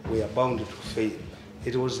therefore we are bound to fail.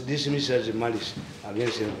 It was dismissed as malice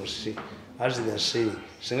against Musisi. As they are saying,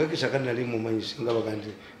 Singa Kisaka nali mumanyi singa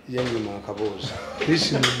bagandi yanyuma akaboza.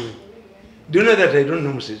 Do you know that I don't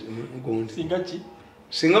know Gundi? Singachi?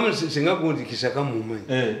 Singa Gundi Kisaka mumanyi.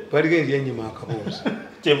 Parike yanyuma akaboza.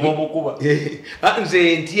 Tevomo kuba.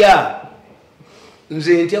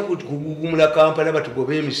 Nze ntya kugumula Kampala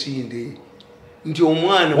batugobe emisinde. Nti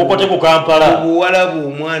omwana okote ku Kampala obuwalabu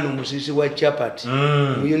omwana Musisi wa Chapati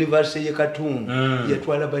mu University ye Katumbu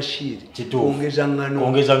yatwala Bashiri ongeza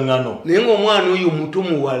ngano naye omwana oyo muto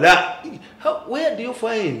muwala. Where do you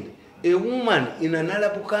find a woman in an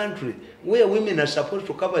Arab country where women are supposed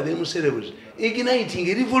to cover themselves igniting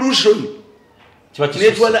a revolution?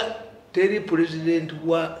 Netwala teri president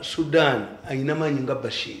wa Sudan ayina manyi nga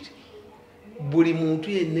Bashiri. Buli muntu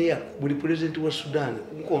yenna buli president wa Sudan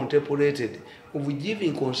contemplated of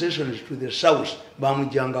giving concessions to the south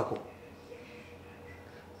bamujangako.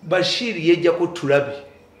 Bashir yejjako tulabi.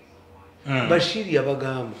 Bashir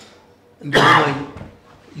yabagamba ndimanyi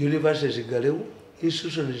universities zigalewo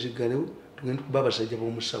institutions zigalewo tugenda kuba abasajja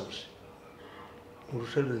b'omu south.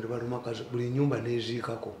 Olutalo ne balumakaza buli nyumba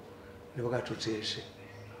neziikako ne bakatuteese.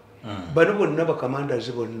 Bano bonna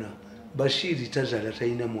bakamandazi bonna Bashir tazaala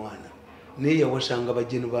talina mwana. Naye yawasanga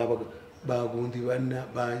bajjenu bagundi banna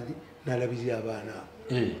bangi n'alabirira abaana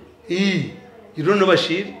abo. You don't know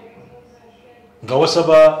Bashir? Nga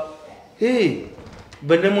wasaba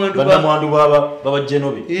bannamwandu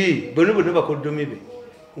babajjeno be. Bano bonna bakoddomi be.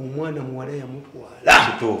 Omwana muwala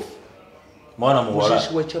yamutwala. Kituufu. Mwana muwala.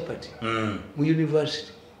 Musisi wa Chapati mu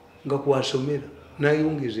university nga kwasomera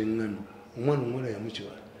n'ayongeza engano. Omwana omuwala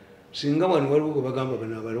yamutwala. Singa wano waliwo gwe bagamba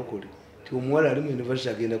bano abalokole ti omuwala ali mu university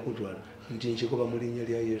agenda kutwala nti nkikoba mu linnya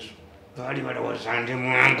lya Yesu. Baali balowooza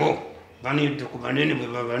mwango banidde ku banene bwe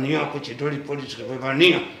babaniya ku kidoli polisi bwe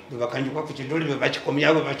baniya bwe bakanjuka ku kidoli bwe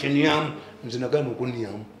bakikomya bwe bakiniyamu nze nagana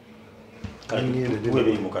okuniyamu tuwe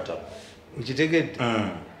biri mu katabo ukitegedde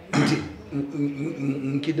nti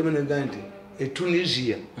nkidema nagandi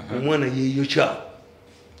Tunisia omwana yeyokya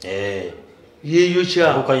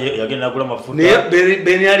yagenda agula mafuta naye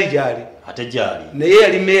beni ali gyali ate gyali naye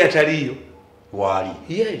yali meya taliyo wali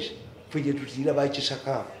yes fuje tutira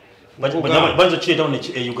bakisaka banzo chiyeta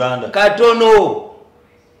e Uganda katono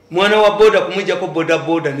mwana wa boda kumujjako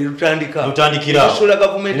boda nilutandikira kusula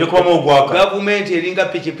government eringa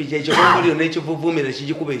pichipichi ekikongolyo n'ekivuvumira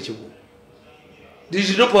kijikuba ekigu. This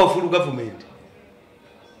is not powerful government.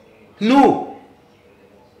 No.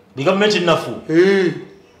 The government is nafu.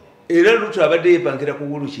 Era lutu abadde yepangira ku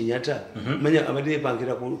Uhuru Kenyatta. Manya abadde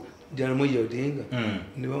yepangira ku Jaramogi Odinga.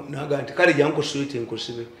 Naga nti kale janko suite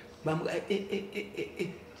nkosibe. Bamuga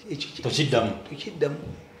Tochiddamu.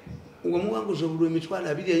 Uwamuwanguza obulwe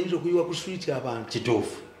emitwalo 2 ayinza okuyiwa ku suite abantu.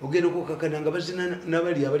 Kituufu. Ogenda okukakana nga bazina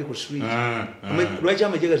n'abali abali ku suite. Lwaki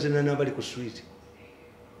amagye gazina n'abali ku suite?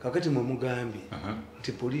 Kakati mugambye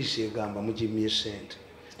nti poliisi egamba mugimye sente.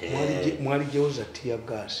 Mwali gyoza tear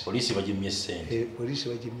gas. Poliisi bagimye sente. Poliisi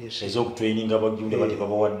bagimye sente. Ez'okutraininga abajjumbe bati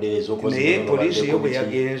babawadde ez'okubaza. Naye poliisi yo bwe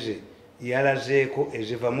yagenze yalazeeko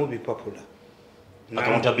eziva mu bipapula.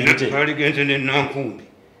 Accountability. Naligenze n'enankumbi.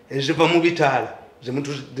 Eziva mu bitaala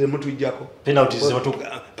zemutujjako. Penalties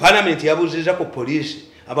zebatuka. Parliament yabuuzizza ku poliisi.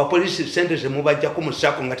 Abapoliisi sente zemubajjako mu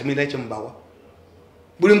ssaako nga temulina kyemubawa.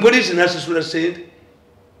 Buli mupoliisi n'asasula sente.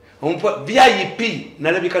 VIP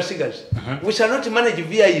nalabika sigazi. We shall not manage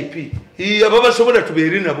VIP. Ababasobola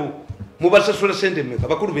tubeere nabo. Mubasasula sente mmeka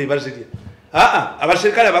bakulu be bazirya.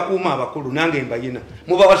 Abaserikale abakuuma abakulu nange mbayina.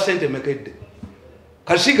 Mubawa sente mmekedde.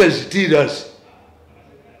 Kasigazi tiras.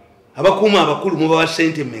 Abakuuma abakulu mubawa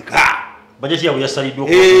sente mmeka. Bajeti yabo yasaliddwa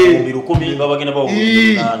ku 10 babagenda bawo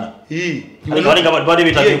 8. Bali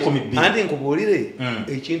bitaye 10. Andi nkubuulire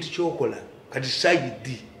ekintu kyokola kati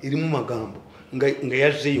sayidi erimu magambo. Nga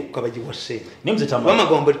yazeyo kukabajiwa sente. Nimze Tamale.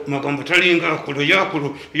 Magambo talinga akulu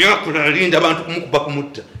yakula alinda abantu kumukuba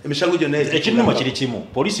kumutta. Emisango gyo naye. Ekinuma kiri kimu.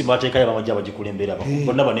 Poliisi bateekayo abamajja abagikulembera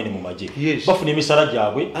bonna banene mu magye. Bafuna emisala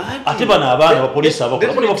gyabwe. Ate bana abaana abapoliisi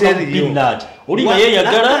abakulu. Olinga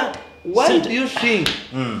yeeyagala. Why do you think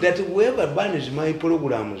that whoever bans my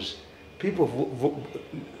programs, people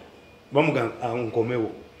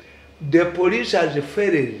the police has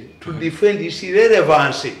failed to defend its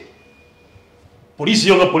irrelevancy? Police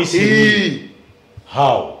yonga police.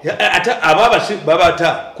 How? Ata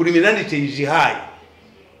babata criminality is high.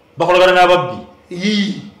 Bakolagana n'ababbi.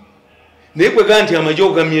 Naye kwe ganti amagye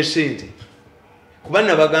ogamye sente.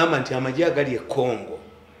 Kubana bagamba nti amagye agali e Congo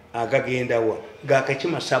agagenda wa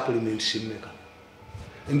gakakima supplement simeka.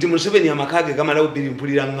 Nti Museveni amakage gamalawo biri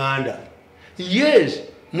mpulira nganda. Yes,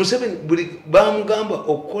 Museveni buli bamugamba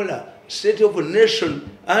okola state of nation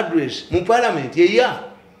address mu parliament yeya.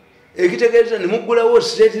 Ekitegeeza ne mugulawo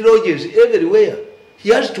state lodges everywhere.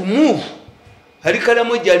 He has to move. Halikala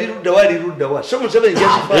moja alirudda wa. So Museveni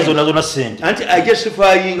justifies. Ezo nazo na sente. Anti I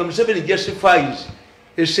justifying Museveni justifies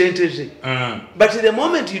a sentence. But the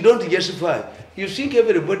moment you don't justify, you think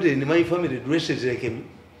everybody in my family dresses like me.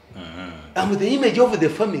 I'm the image of the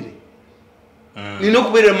family. Nino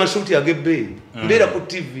kubera masuti agebe. Mbera ku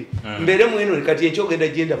TV. Mbere mweno kati ekyogenda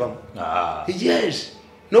genda bamu. Yes.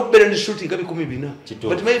 No better than shooting can be coming.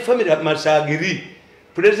 But my family Masagiri,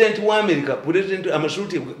 President of America, President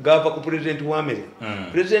Amasuti, Gava, President of America,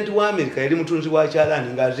 President of America, Elimutunzi Wachalan,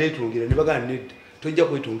 and Gazetu, and never got need to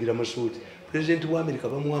Japo to get a Masut. President of America,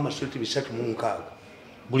 Bamuama Suti, be set Munkag.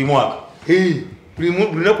 Bulimwak. He,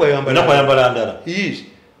 Bulimwak. He is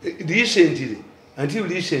recently, until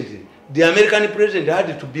recently, the American president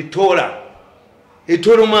had to be taller. A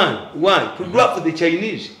tall man. Why? To go up for the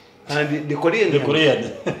Chinese. And the Korean.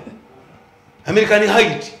 American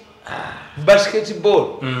height.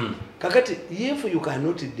 Basketball. Kakati, if you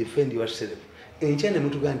cannot defend yourself, in China,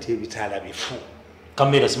 you can't take it before.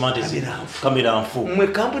 Camera smart is camera and full. My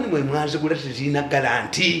company, my master, is in a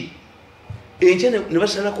guarantee. In China, never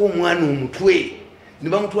saw one way.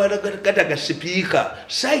 Never speaker.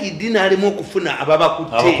 Say, dinner, Mokufuna, Ababa.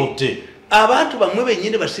 Abantu bamwe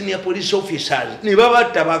benyine ba senior police officers ni baba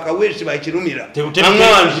tabaka wese ba kirumira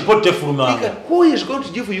who is going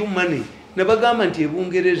to give you money na bagamba nti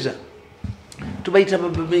ebungereza tubayita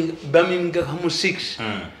Birmingham 6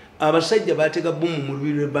 abasajja batega bomu mu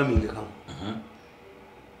lubiri Birmingham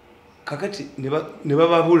kakati ne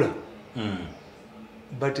bababula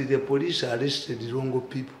but the police arrested the wrong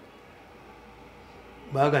people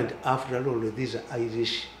baganda after all these are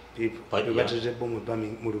Irish people, but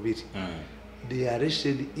they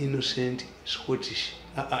arrested innocent Scottish,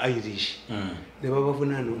 Irish. They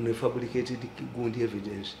never fabricated good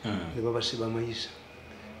evidence. They never see Bamaisa.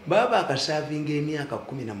 baba akasavinga emyaka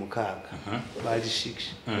 16 bali 6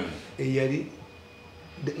 eyali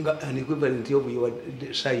an equivalent of your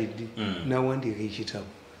side nawandika ekitabo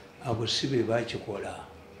abo sibe bakikola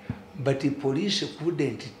but the police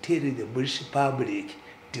couldn't tell the British public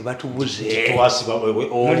tebatubuze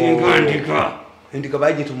mulingandika ndika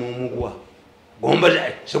bagituma omugwa gomba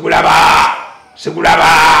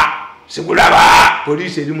sigulaba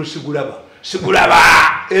police eri musigulaba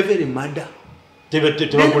every murder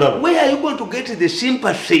where are you going to get the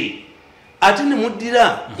sympathy ati ne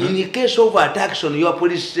mudira in the case of attacks on your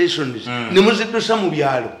police stations ne muzidusa mu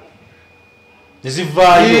byalo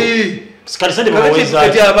nezivayo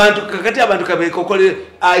kakati abantu kabekokole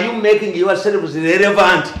are you making yourselves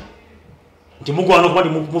relevant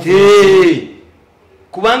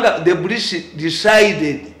kubanga the British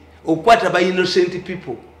decided okwata by innocent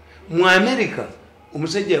people mu America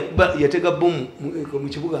omusajja yatega bomu mu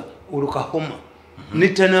kibuga Oklahoma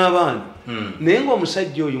nitana abana naye nga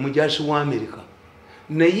omusajja oyo mujasi wa America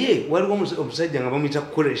naye waliwo omusajja nga bamuyita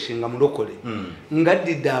kukoleshi nga mulokole nga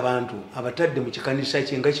addidde abantu abatadde mu kikanisa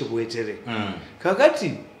kye nga kibwetere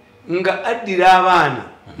kakati nga addira abaana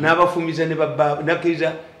n'abafumiza ne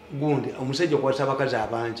nakkiriza gundi omusajja okwasa abakazi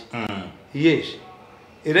abangi yes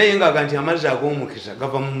era ye ngaaga nti amazzi ag'omukisa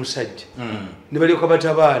gava mu musajja ne balyoka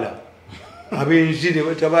batabaala abenzi ne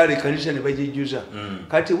batabaala ekanisa ne bagijjuza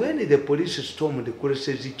kati when the police stormed the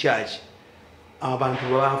Colossians church abantu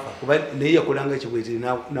bafa kuba naye yakolanga kibwezi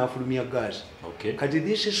n'afulumya gas kati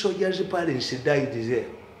this soldiers parents died there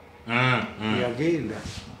yagenda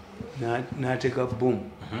n'ateeka boom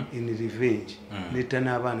in revenge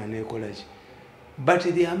netana abaana nekolaki but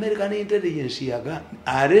the American intelligence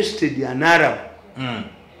arrested an Arab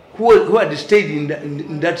who had stayed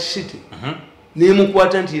in that city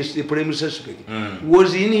nemukwata nti the prime suspect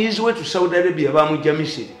was in his way to Saudi Arabia bamujja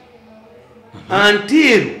Misiri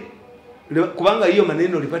until kubanga hiyo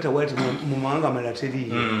maneno ulipata watu mu mawanga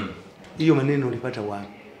malateri hiyo maneno ulipata watu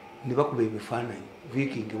ni bakuba ebifaananyi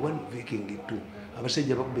Viking 1 Viking 2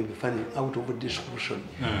 abasajja bakuba ebifaananyi out of description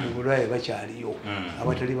ngulwaye bakyaliyo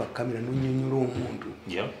abatali ba kamera n'onyonyola omuntu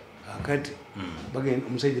akati bagenda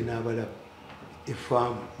omusajja n'abalaba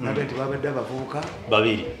efamu natati babadde abavubuka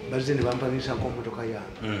babiri bazze ne bampanyisa nkomotoka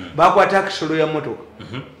yange bakwata akisolo ya motoka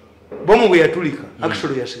bomu bwe yatulika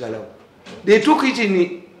akisolo yasigalawo they took it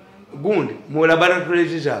in gundi mu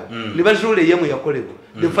laboratories zabo ne bazuula eyemu yakolebwa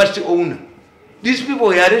the first owner. These people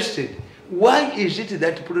were arrested. Why is it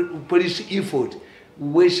that police effort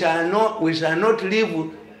we shall not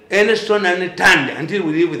leave any stone unturned until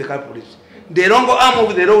we leave with the culprits? The wrong arm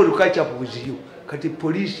of the law will catch up with you. Kati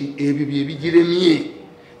police ebibijiremye.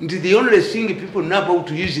 The only thing people know about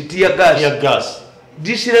to use tear gas. Tear gas.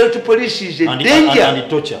 This riot police is a danger. And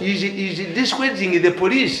torture. Is discrediting the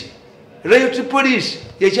police. Riot police.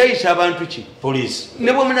 Yachaisa abantu ki? Police.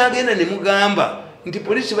 Nebo munagenda ne mugamba nti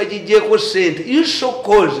police bajijjeko sente. You so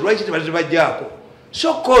cause lwaki tebazibajjako.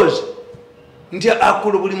 So cause nti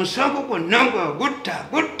akulu buli musango gwonna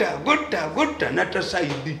gutta nata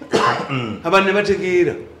side. Abantu ne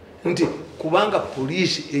bategeera nti kubanga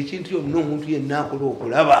police ekintu kyonna omuntu yenna akola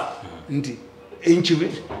okulaba nti enkibi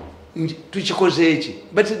tukikoze eki.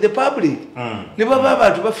 But the public ne baba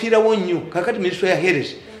abantu bafiirawo nnyo. Kakati ministry ya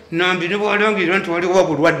health nambi ne bwalangirira nti waliwo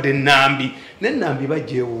obulwadde nambi nenambi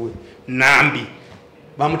bajjeewuwe nambi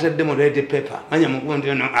bamutaddemu red paper manya mugundi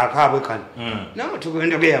ono akaabwe kano nawe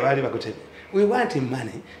tugenda ge abaali bakutebe. We want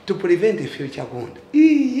money to prevent the future wound.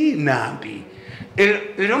 Nambi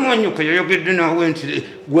era mwanyuka yayogedde nawe nti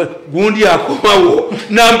gundi akomawo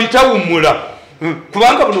nambi tawummula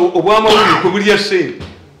kubanga buno obwamawulire kwe bulya sente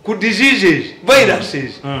ku diseases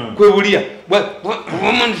viruses kwe bulya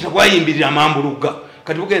omuntu takwayimbirira amambuluga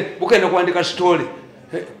kati bugenda kuwandika story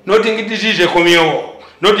noting disease ekomyewo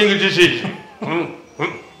noting disease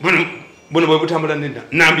buno bwe butambula nenda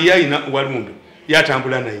nambi yayina walumbe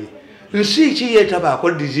yatambula naye nsi ki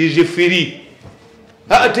yetabaako disease free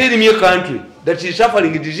tell me a country that is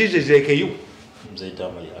suffering diseases like you. Mzee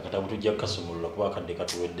Tamale akatabu tujja kasumulula kuba akadde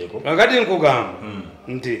katuweddeko akati nkugamba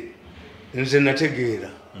nti nze nategeera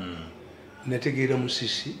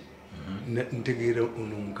musisi ntegeera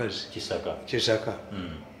ono omukazi Kisaka.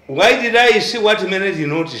 Why did I see what many did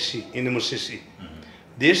not see in Musisi?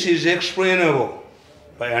 This is explainable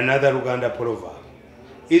by another Uganda proverb.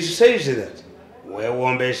 It says that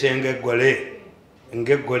wewombese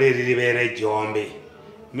ng'eggole liribeera ejjombe,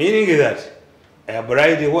 meaning that a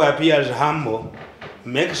bride who appears humble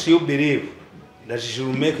makes you believe that she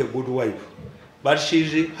will make a good wife, but she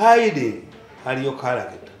is hiding her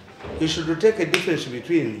character. You should take a difference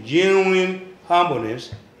between genuine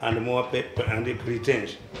humbleness and more and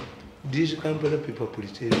pretense. These Kampala people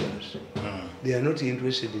pretenders, they are not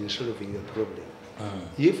interested in solving a problem.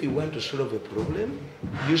 If you want to solve a problem,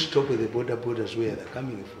 you stop with the borders where they're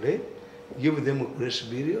coming from, give them a grace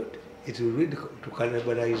period, it will lead to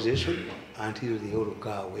cannibalization until they all go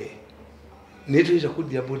away. Neto is a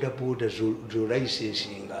good borders to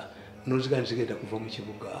licensing, no going to get a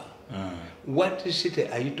Kufamuchibuga. What city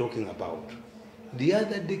are you talking about? The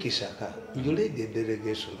other day, Kisaka, you led the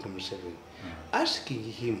delegation from Seven, asking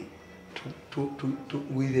him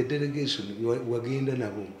with the delegation, Wagenda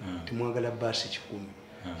Nabu, Timangala Basi Chikumi.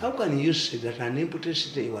 How can you say that an important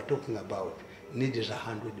city you are talking about needs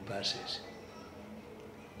 100 buses?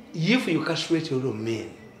 If you castrate your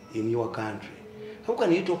men in your country, how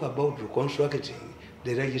can you talk about reconstructing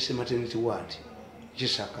the legacy maternity ward,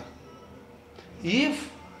 Jisaka?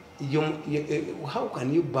 If you, how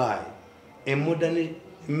can you buy a modern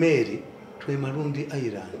Mary to a Mirundi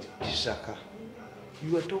island, Jisaka?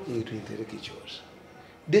 You are talking to intellectuals.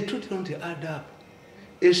 The two don't add up.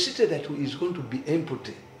 A city that is going to be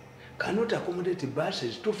empty cannot accommodate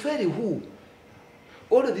buses to ferry who?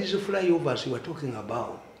 All of these flyovers you are talking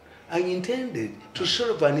about are intended to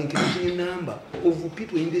serve an increasing number of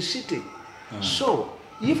people in the city. So,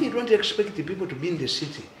 if you don't expect the people to be in the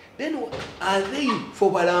city, then are they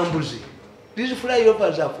for Balambuzi? These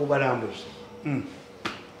flyovers are for Balambuzi.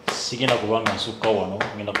 Sigenda kubanga nsuka wano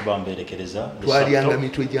ngenda kubamberekereza twalianga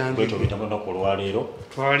mitwe jange gweto bitambo ko lwalero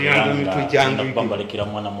twalianga mitwe jange kubambalekera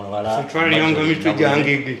mwana mulwala twalianga mitwe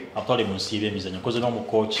jange atwale musibe emizanyo koze no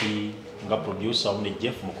mukochi nga producer ne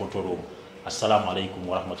Jeff mu control room. Assalamu alaikum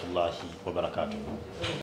wa rahmatullahi wa barakatuh.